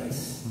human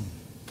race.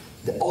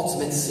 The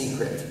ultimate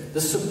secret.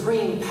 The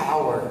supreme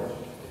power.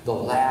 The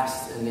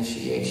last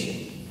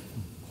initiation.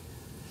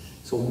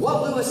 So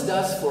what Lewis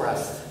does for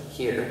us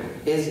here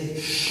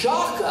is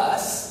shock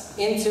us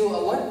into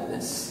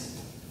alertness.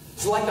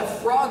 It's like a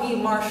froggy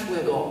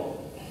marshwiggle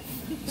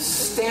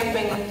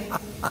stamping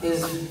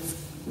his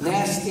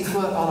nasty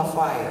foot on a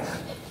fire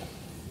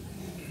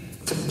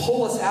to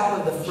pull us out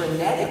of the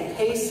frenetic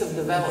pace of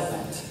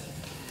development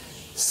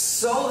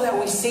so that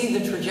we see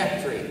the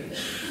trajectory,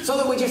 so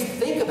that we just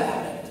think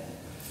about it.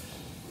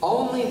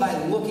 Only by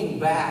looking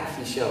back,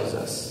 he shows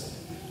us,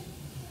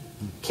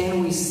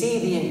 can we see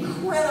the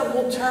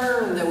incredible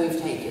turn that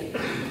we've taken.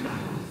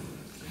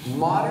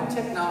 Modern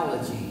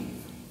technology,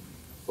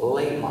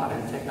 late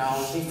modern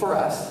technology for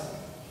us,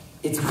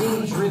 it's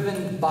being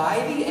driven by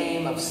the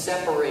aim of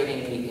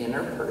separating the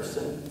inner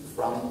person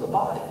from the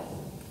body.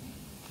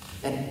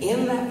 And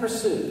in that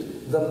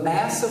pursuit, the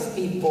mass of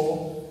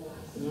people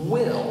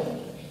will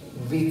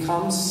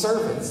become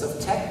servants of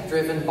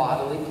tech-driven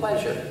bodily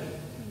pleasure.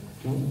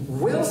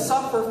 Will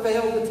suffer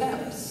failed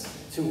attempts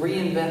to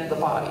reinvent the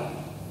body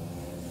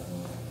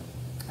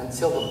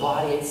until the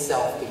body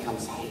itself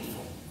becomes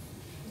hateful.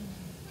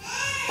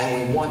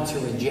 and we want to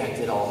reject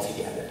it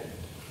altogether.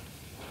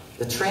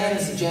 The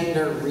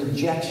transgender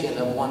rejection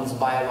of one's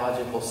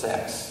biological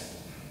sex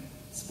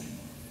is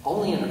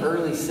only an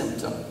early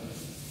symptom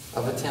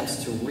of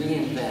attempts to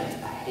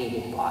reinvent a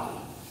hated body,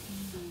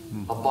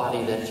 a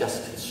body that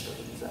just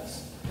constrains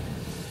us.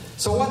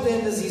 So what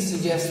then does he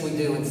suggest we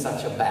do in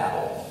such a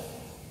battle?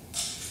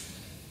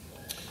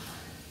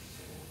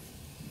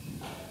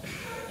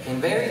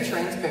 In very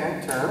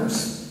transparent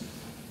terms,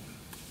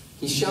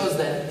 he shows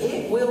that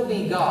it will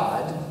be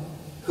God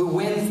who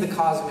wins the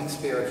cosmic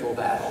spiritual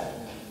battle.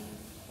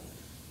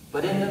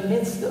 But in the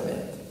midst of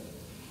it,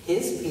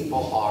 his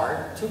people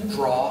are to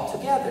draw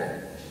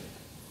together.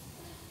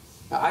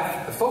 Now,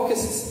 I've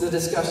focused the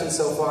discussion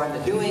so far on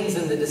the doings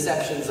and the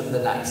deceptions of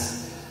the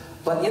nice.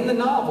 But in the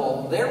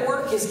novel, their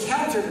work is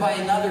countered by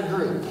another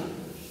group,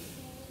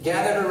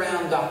 gathered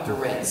around Dr.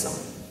 Ransom,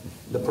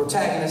 the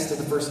protagonist of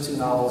the first two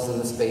novels in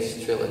the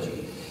Space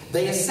Trilogy.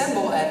 They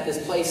assemble at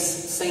this place,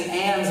 St.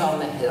 Anne's on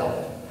the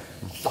Hill,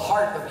 the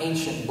heart of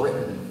ancient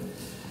Britain.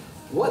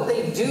 What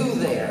they do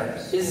there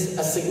is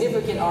a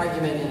significant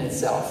argument in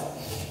itself.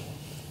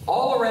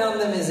 All around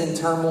them is in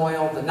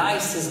turmoil. The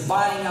nice is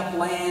buying up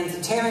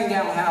land, tearing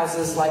down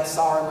houses like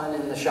Saruman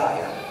in the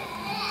Shire.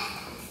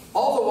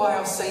 All the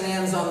while, St.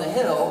 Anne's on the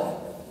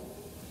Hill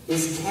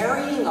is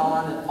carrying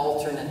on an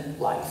alternate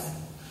life.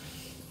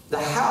 The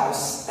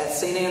house at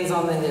St. Anne's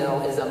on the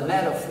Hill is a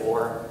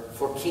metaphor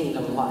for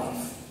kingdom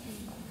life.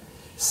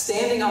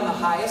 Standing on the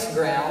highest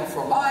ground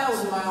for miles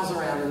and miles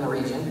around in the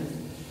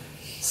region,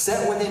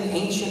 set within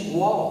ancient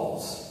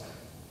walls,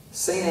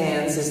 St.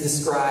 Anne's is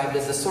described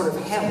as a sort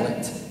of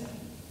hamlet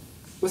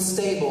with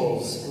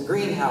stables and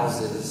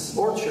greenhouses,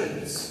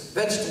 orchards,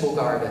 vegetable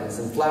gardens,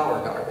 and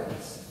flower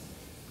gardens.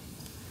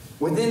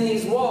 Within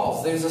these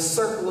walls, there's a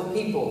circle of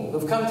people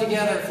who've come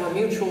together for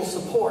mutual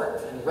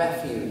support and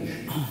refuge.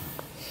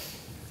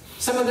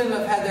 Some of them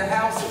have had their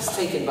houses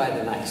taken by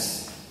the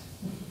nice.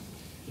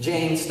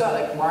 Jane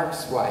Studdock,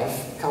 Mark's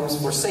wife, comes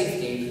for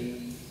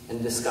safety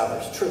and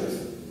discovers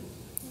truth.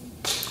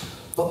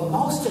 But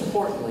most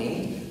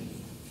importantly,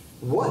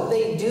 what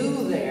they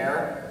do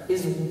there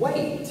is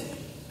wait.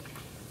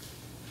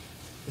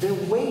 They're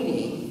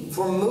waiting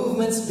for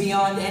movements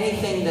beyond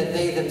anything that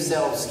they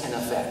themselves can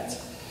affect.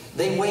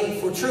 They wait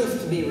for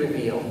truth to be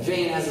revealed.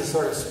 Jane has a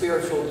sort of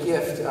spiritual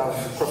gift of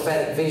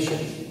prophetic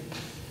vision.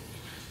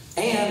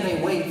 And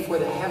they wait for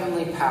the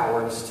heavenly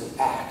powers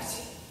to act.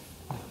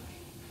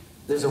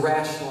 There's a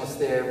rationalist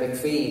there,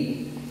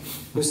 McPhee,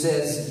 who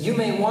says, "You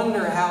may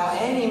wonder how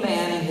any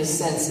man in his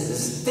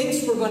senses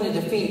thinks we're going to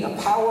defeat a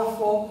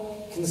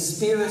powerful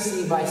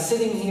conspiracy by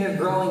sitting here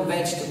growing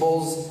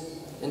vegetables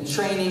and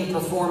training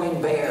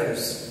performing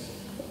bears."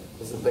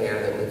 There's a bear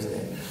that lives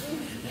there.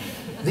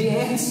 The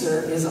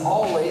answer is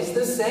always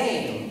the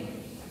same.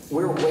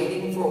 We're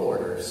waiting for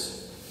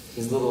orders.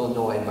 He's a little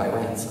annoyed by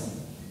Ransom.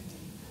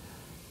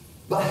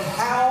 But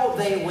how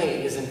they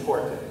wait is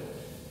important.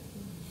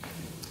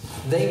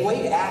 They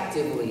wait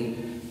actively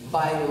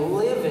by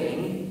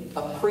living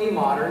a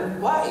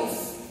pre-modern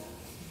life.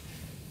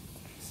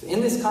 In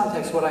this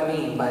context, what I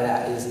mean by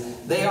that is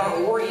they are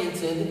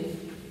oriented,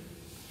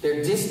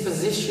 their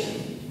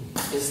disposition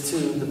is to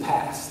the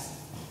past.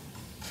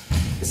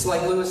 It's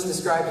like Lewis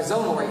described his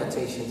own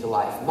orientation to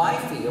life. My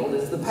field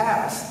is the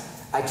past.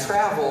 I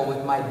travel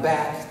with my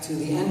back to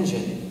the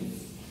engine.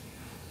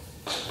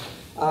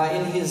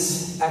 In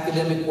his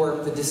academic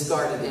work, The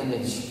Discarded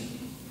Image,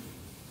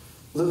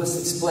 Lewis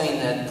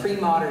explained that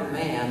pre-modern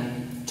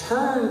man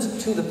turned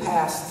to the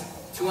past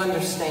to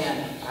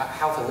understand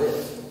how to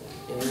live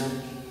in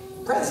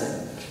the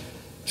present.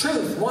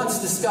 Truth, once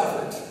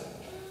discovered,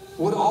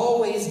 would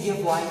always give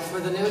light for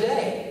the new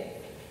day.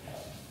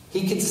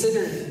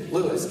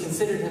 Lewis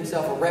considered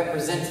himself a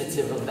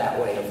representative of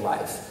that way of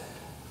life,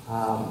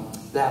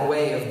 that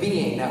way of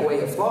being, that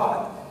way of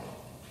thought.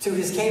 To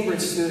his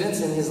Cambridge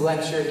students in his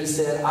lecture, he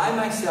said, "I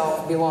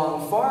myself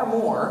belong far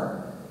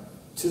more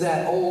to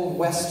that old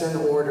Western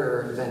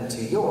order than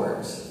to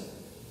yours.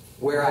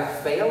 Where I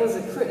fail as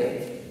a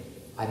critic,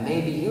 I may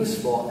be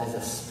useful as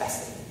a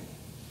specimen."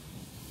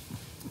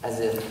 As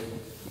if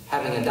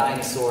having a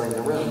dinosaur in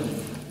the room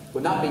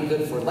would not be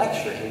good for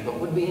lecturing, but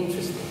would be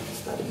interesting to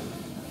study.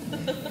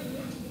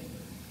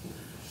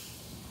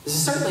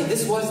 Certainly,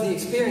 this was the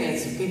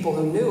experience of people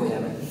who knew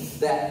him,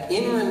 that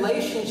in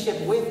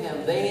relationship with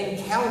him, they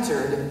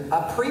encountered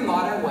a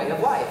pre-modern way of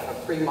life,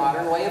 a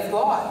pre-modern way of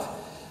thought.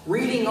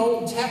 Reading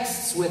old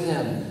texts with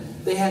him,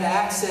 they had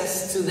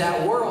access to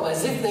that world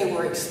as if they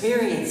were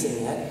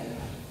experiencing it,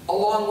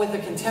 along with a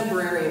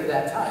contemporary of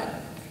that time.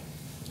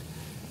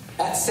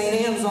 At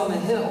St. Anne's on the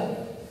Hill,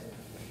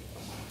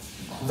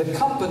 the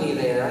company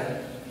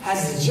there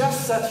has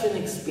just such an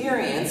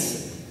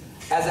experience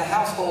as a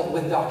household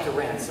with Dr.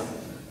 Ransom.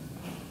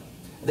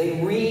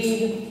 They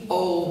read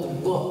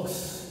old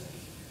books.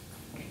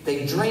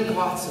 They drink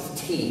lots of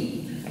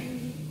tea.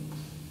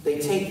 They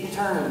take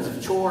turns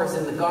of chores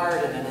in the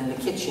garden and in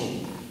the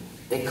kitchen.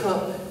 They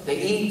cook.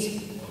 They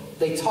eat.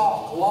 They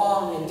talk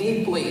long and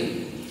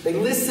deeply. They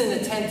listen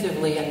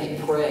attentively and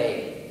they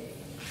pray.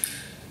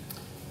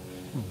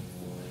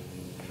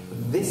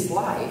 this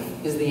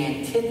life is the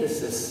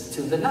antithesis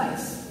to the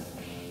nice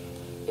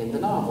in the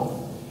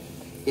novel.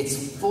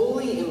 It's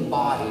fully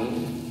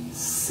embodied,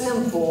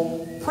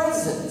 simple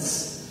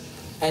presence.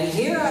 And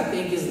here, I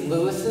think, is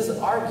Lewis's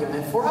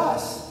argument for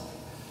us.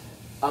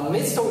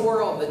 Amidst a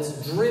world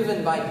that's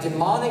driven by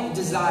demonic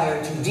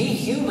desire to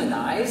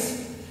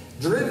dehumanize,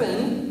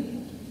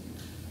 driven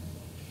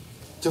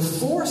to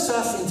force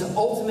us into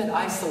ultimate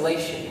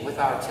isolation with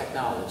our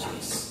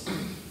technologies,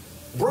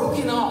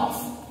 broken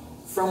off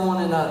from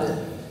one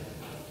another,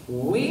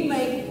 we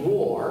make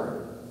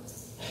war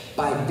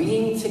by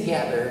being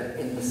together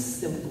in the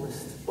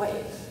simplest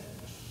ways.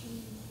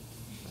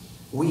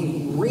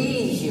 We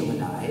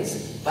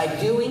rehumanize by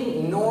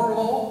doing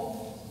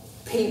normal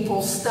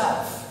people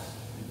stuff.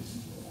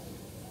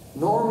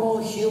 Normal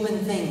human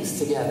things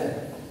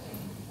together.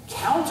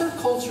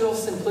 Countercultural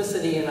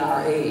simplicity in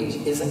our age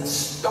is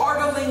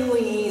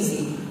startlingly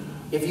easy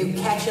if you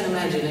catch an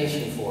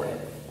imagination for it.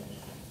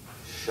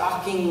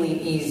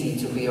 Shockingly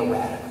easy to be a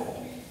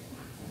radical.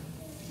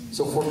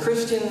 So for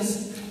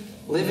Christians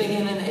living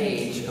in an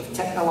age of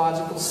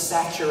technological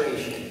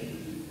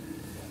saturation,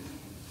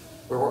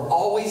 where we're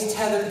always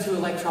tethered to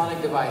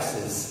electronic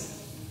devices,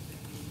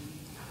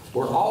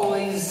 we're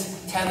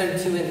always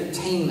tethered to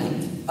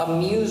entertainment,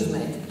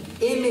 amusement,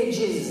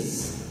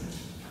 images,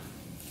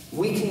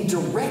 we can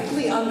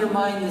directly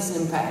undermine this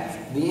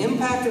impact, the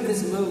impact of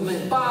this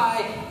movement,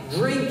 by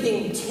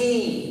drinking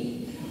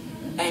tea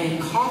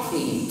and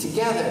coffee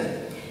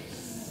together.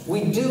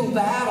 We do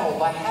battle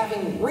by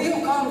having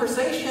real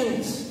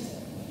conversations,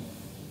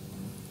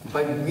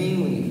 by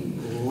really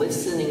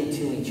listening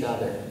to each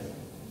other,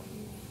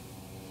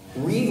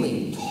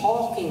 really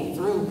talking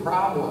through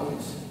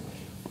problems,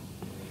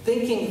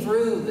 thinking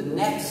through the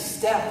next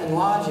step in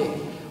logic.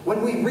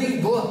 When we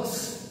read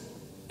books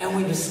and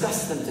we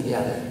discuss them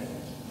together,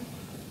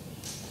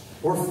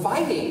 we're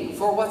fighting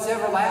for what's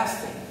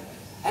everlasting.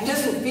 It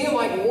doesn't feel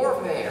like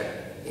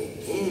warfare. It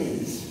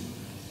is.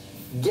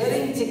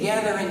 Getting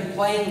together and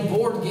playing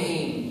board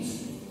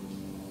games,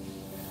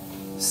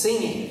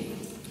 singing,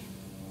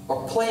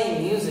 or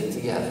playing music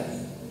together,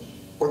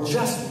 or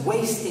just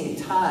wasting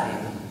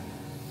time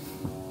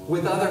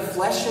with other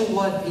flesh and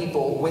blood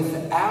people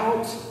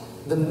without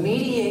the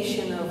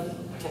mediation of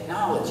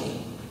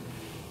technology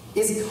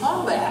is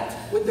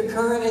combat with the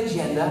current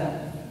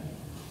agenda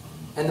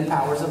and the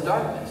powers of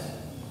darkness.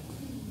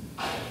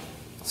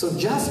 So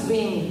just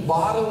being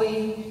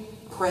bodily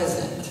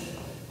present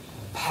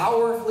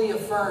powerfully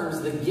affirms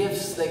the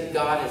gifts that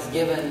God has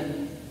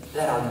given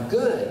that are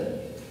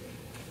good.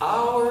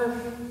 Our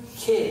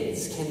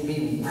kids can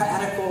be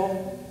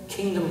radical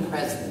kingdom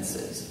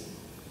presences,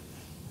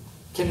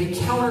 can be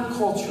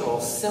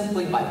countercultural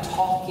simply by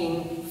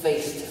talking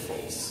face to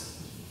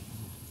face,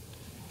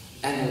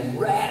 and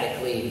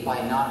radically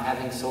by not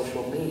having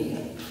social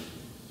media.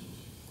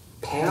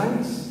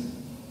 Parents,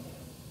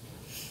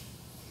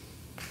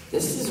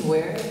 this is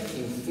where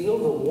you feel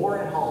the war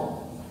at home.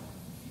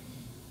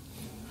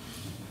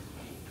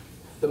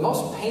 The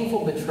most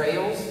painful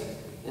betrayals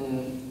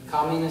in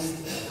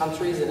communist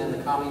countries and in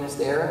the communist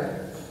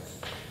era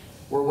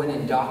were when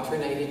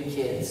indoctrinated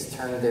kids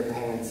turned their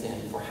parents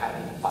in for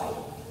having a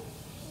Bible.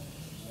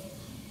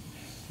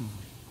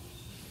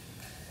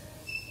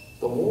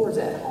 The war's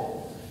at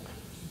home.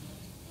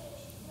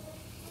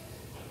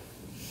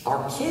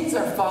 Our kids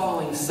are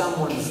following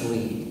someone's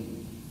lead.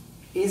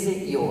 Is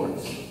it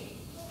yours?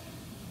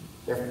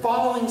 They're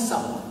following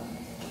someone.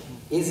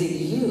 Is it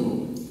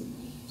you?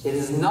 It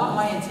is not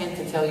my intent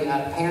to tell you how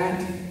to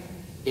parent.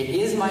 It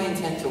is my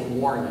intent to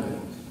warn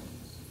you.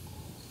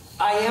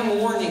 I am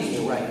warning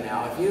you right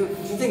now. If you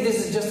think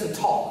this is just a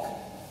talk,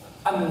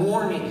 I'm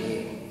warning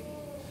you.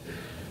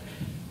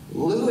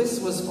 Lewis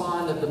was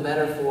fond of the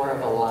metaphor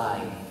of a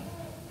line.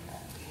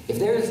 If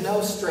there is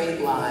no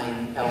straight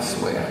line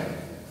elsewhere,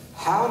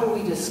 how do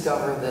we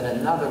discover that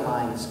another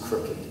line is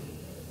crooked?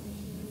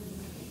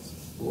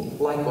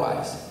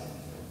 Likewise,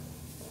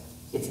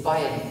 it's by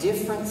a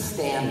different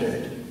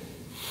standard.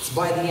 It's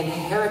by the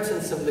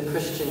inheritance of the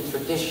Christian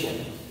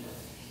tradition,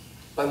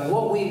 by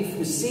what we've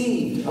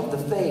received of the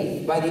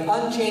faith, by the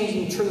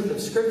unchanging truth of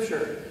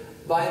Scripture,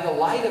 by the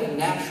light of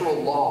natural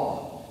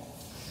law,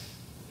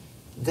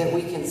 that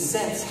we can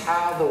sense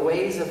how the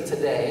ways of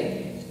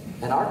today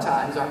and our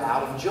times are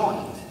out of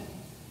joint.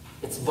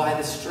 It's by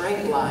the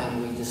straight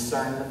line we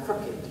discern the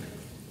crooked.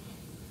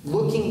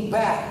 Looking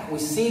back, we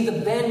see the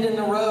bend in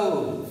the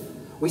road.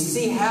 We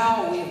see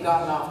how we've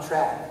gotten off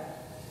track.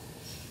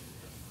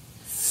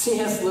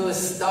 C.S.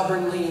 Lewis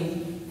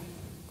stubbornly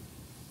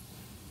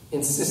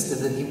insisted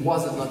that he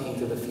wasn't looking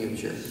to the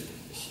future.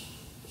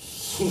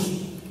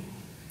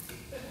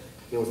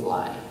 He was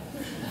lying.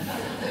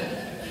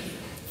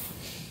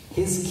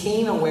 His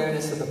keen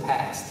awareness of the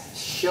past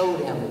showed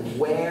him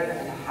where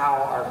and how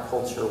our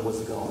culture was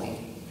going,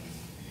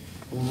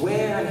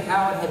 where and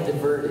how it had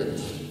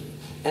diverted.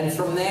 And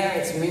from there,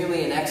 it's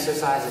merely an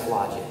exercise of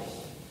logic,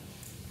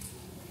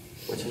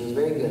 which he was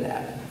very good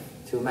at,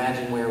 to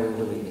imagine where we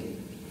were leading.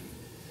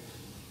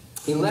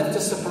 He left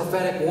us a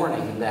prophetic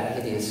warning in that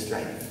Hideous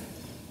Strength.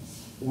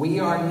 We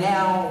are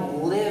now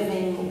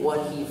living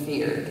what he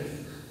feared.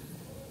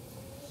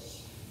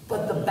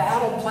 But the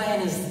battle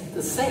plan is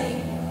the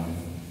same.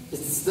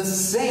 It's the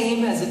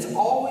same as it's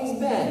always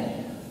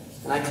been.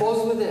 And I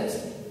close with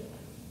this.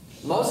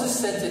 Moses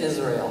said to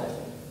Israel,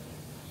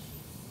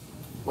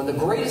 when the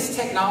greatest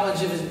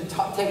technologies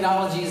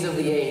of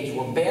the age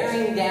were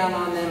bearing down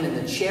on them in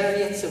the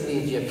chariots of the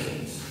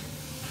Egyptians,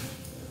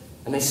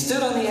 and they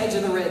stood on the edge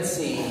of the Red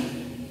Sea,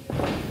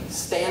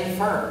 stand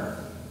firm,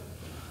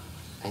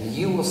 and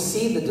you will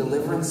see the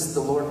deliverance the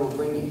Lord will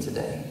bring you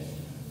today.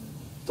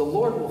 The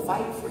Lord will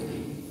fight for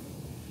you.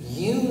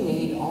 You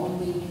need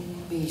only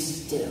be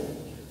still.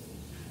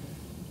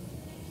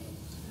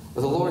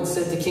 Well, the Lord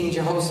said to King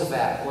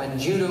Jehoshaphat when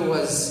Judah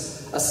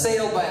was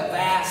assailed by a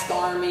vast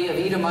army of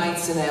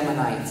Edomites and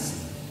Ammonites,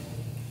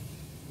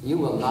 you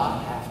will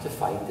not have to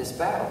fight this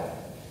battle.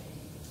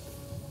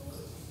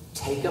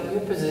 Take up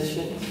your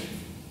position,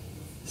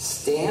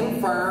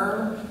 stand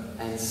firm,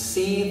 and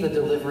see the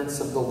deliverance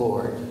of the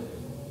Lord.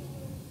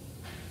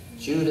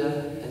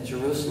 Judah and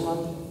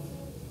Jerusalem,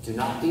 do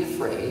not be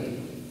afraid.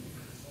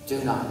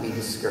 Do not be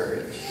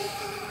discouraged.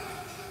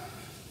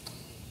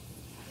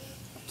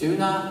 Do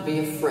not be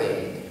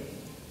afraid.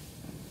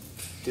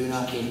 Do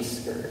not be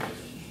discouraged.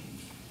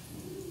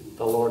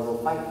 The Lord will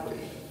fight for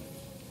you.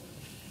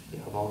 You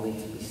have only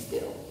to be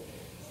still.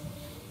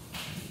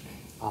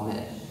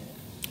 Amen.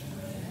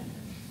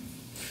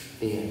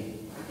 The end.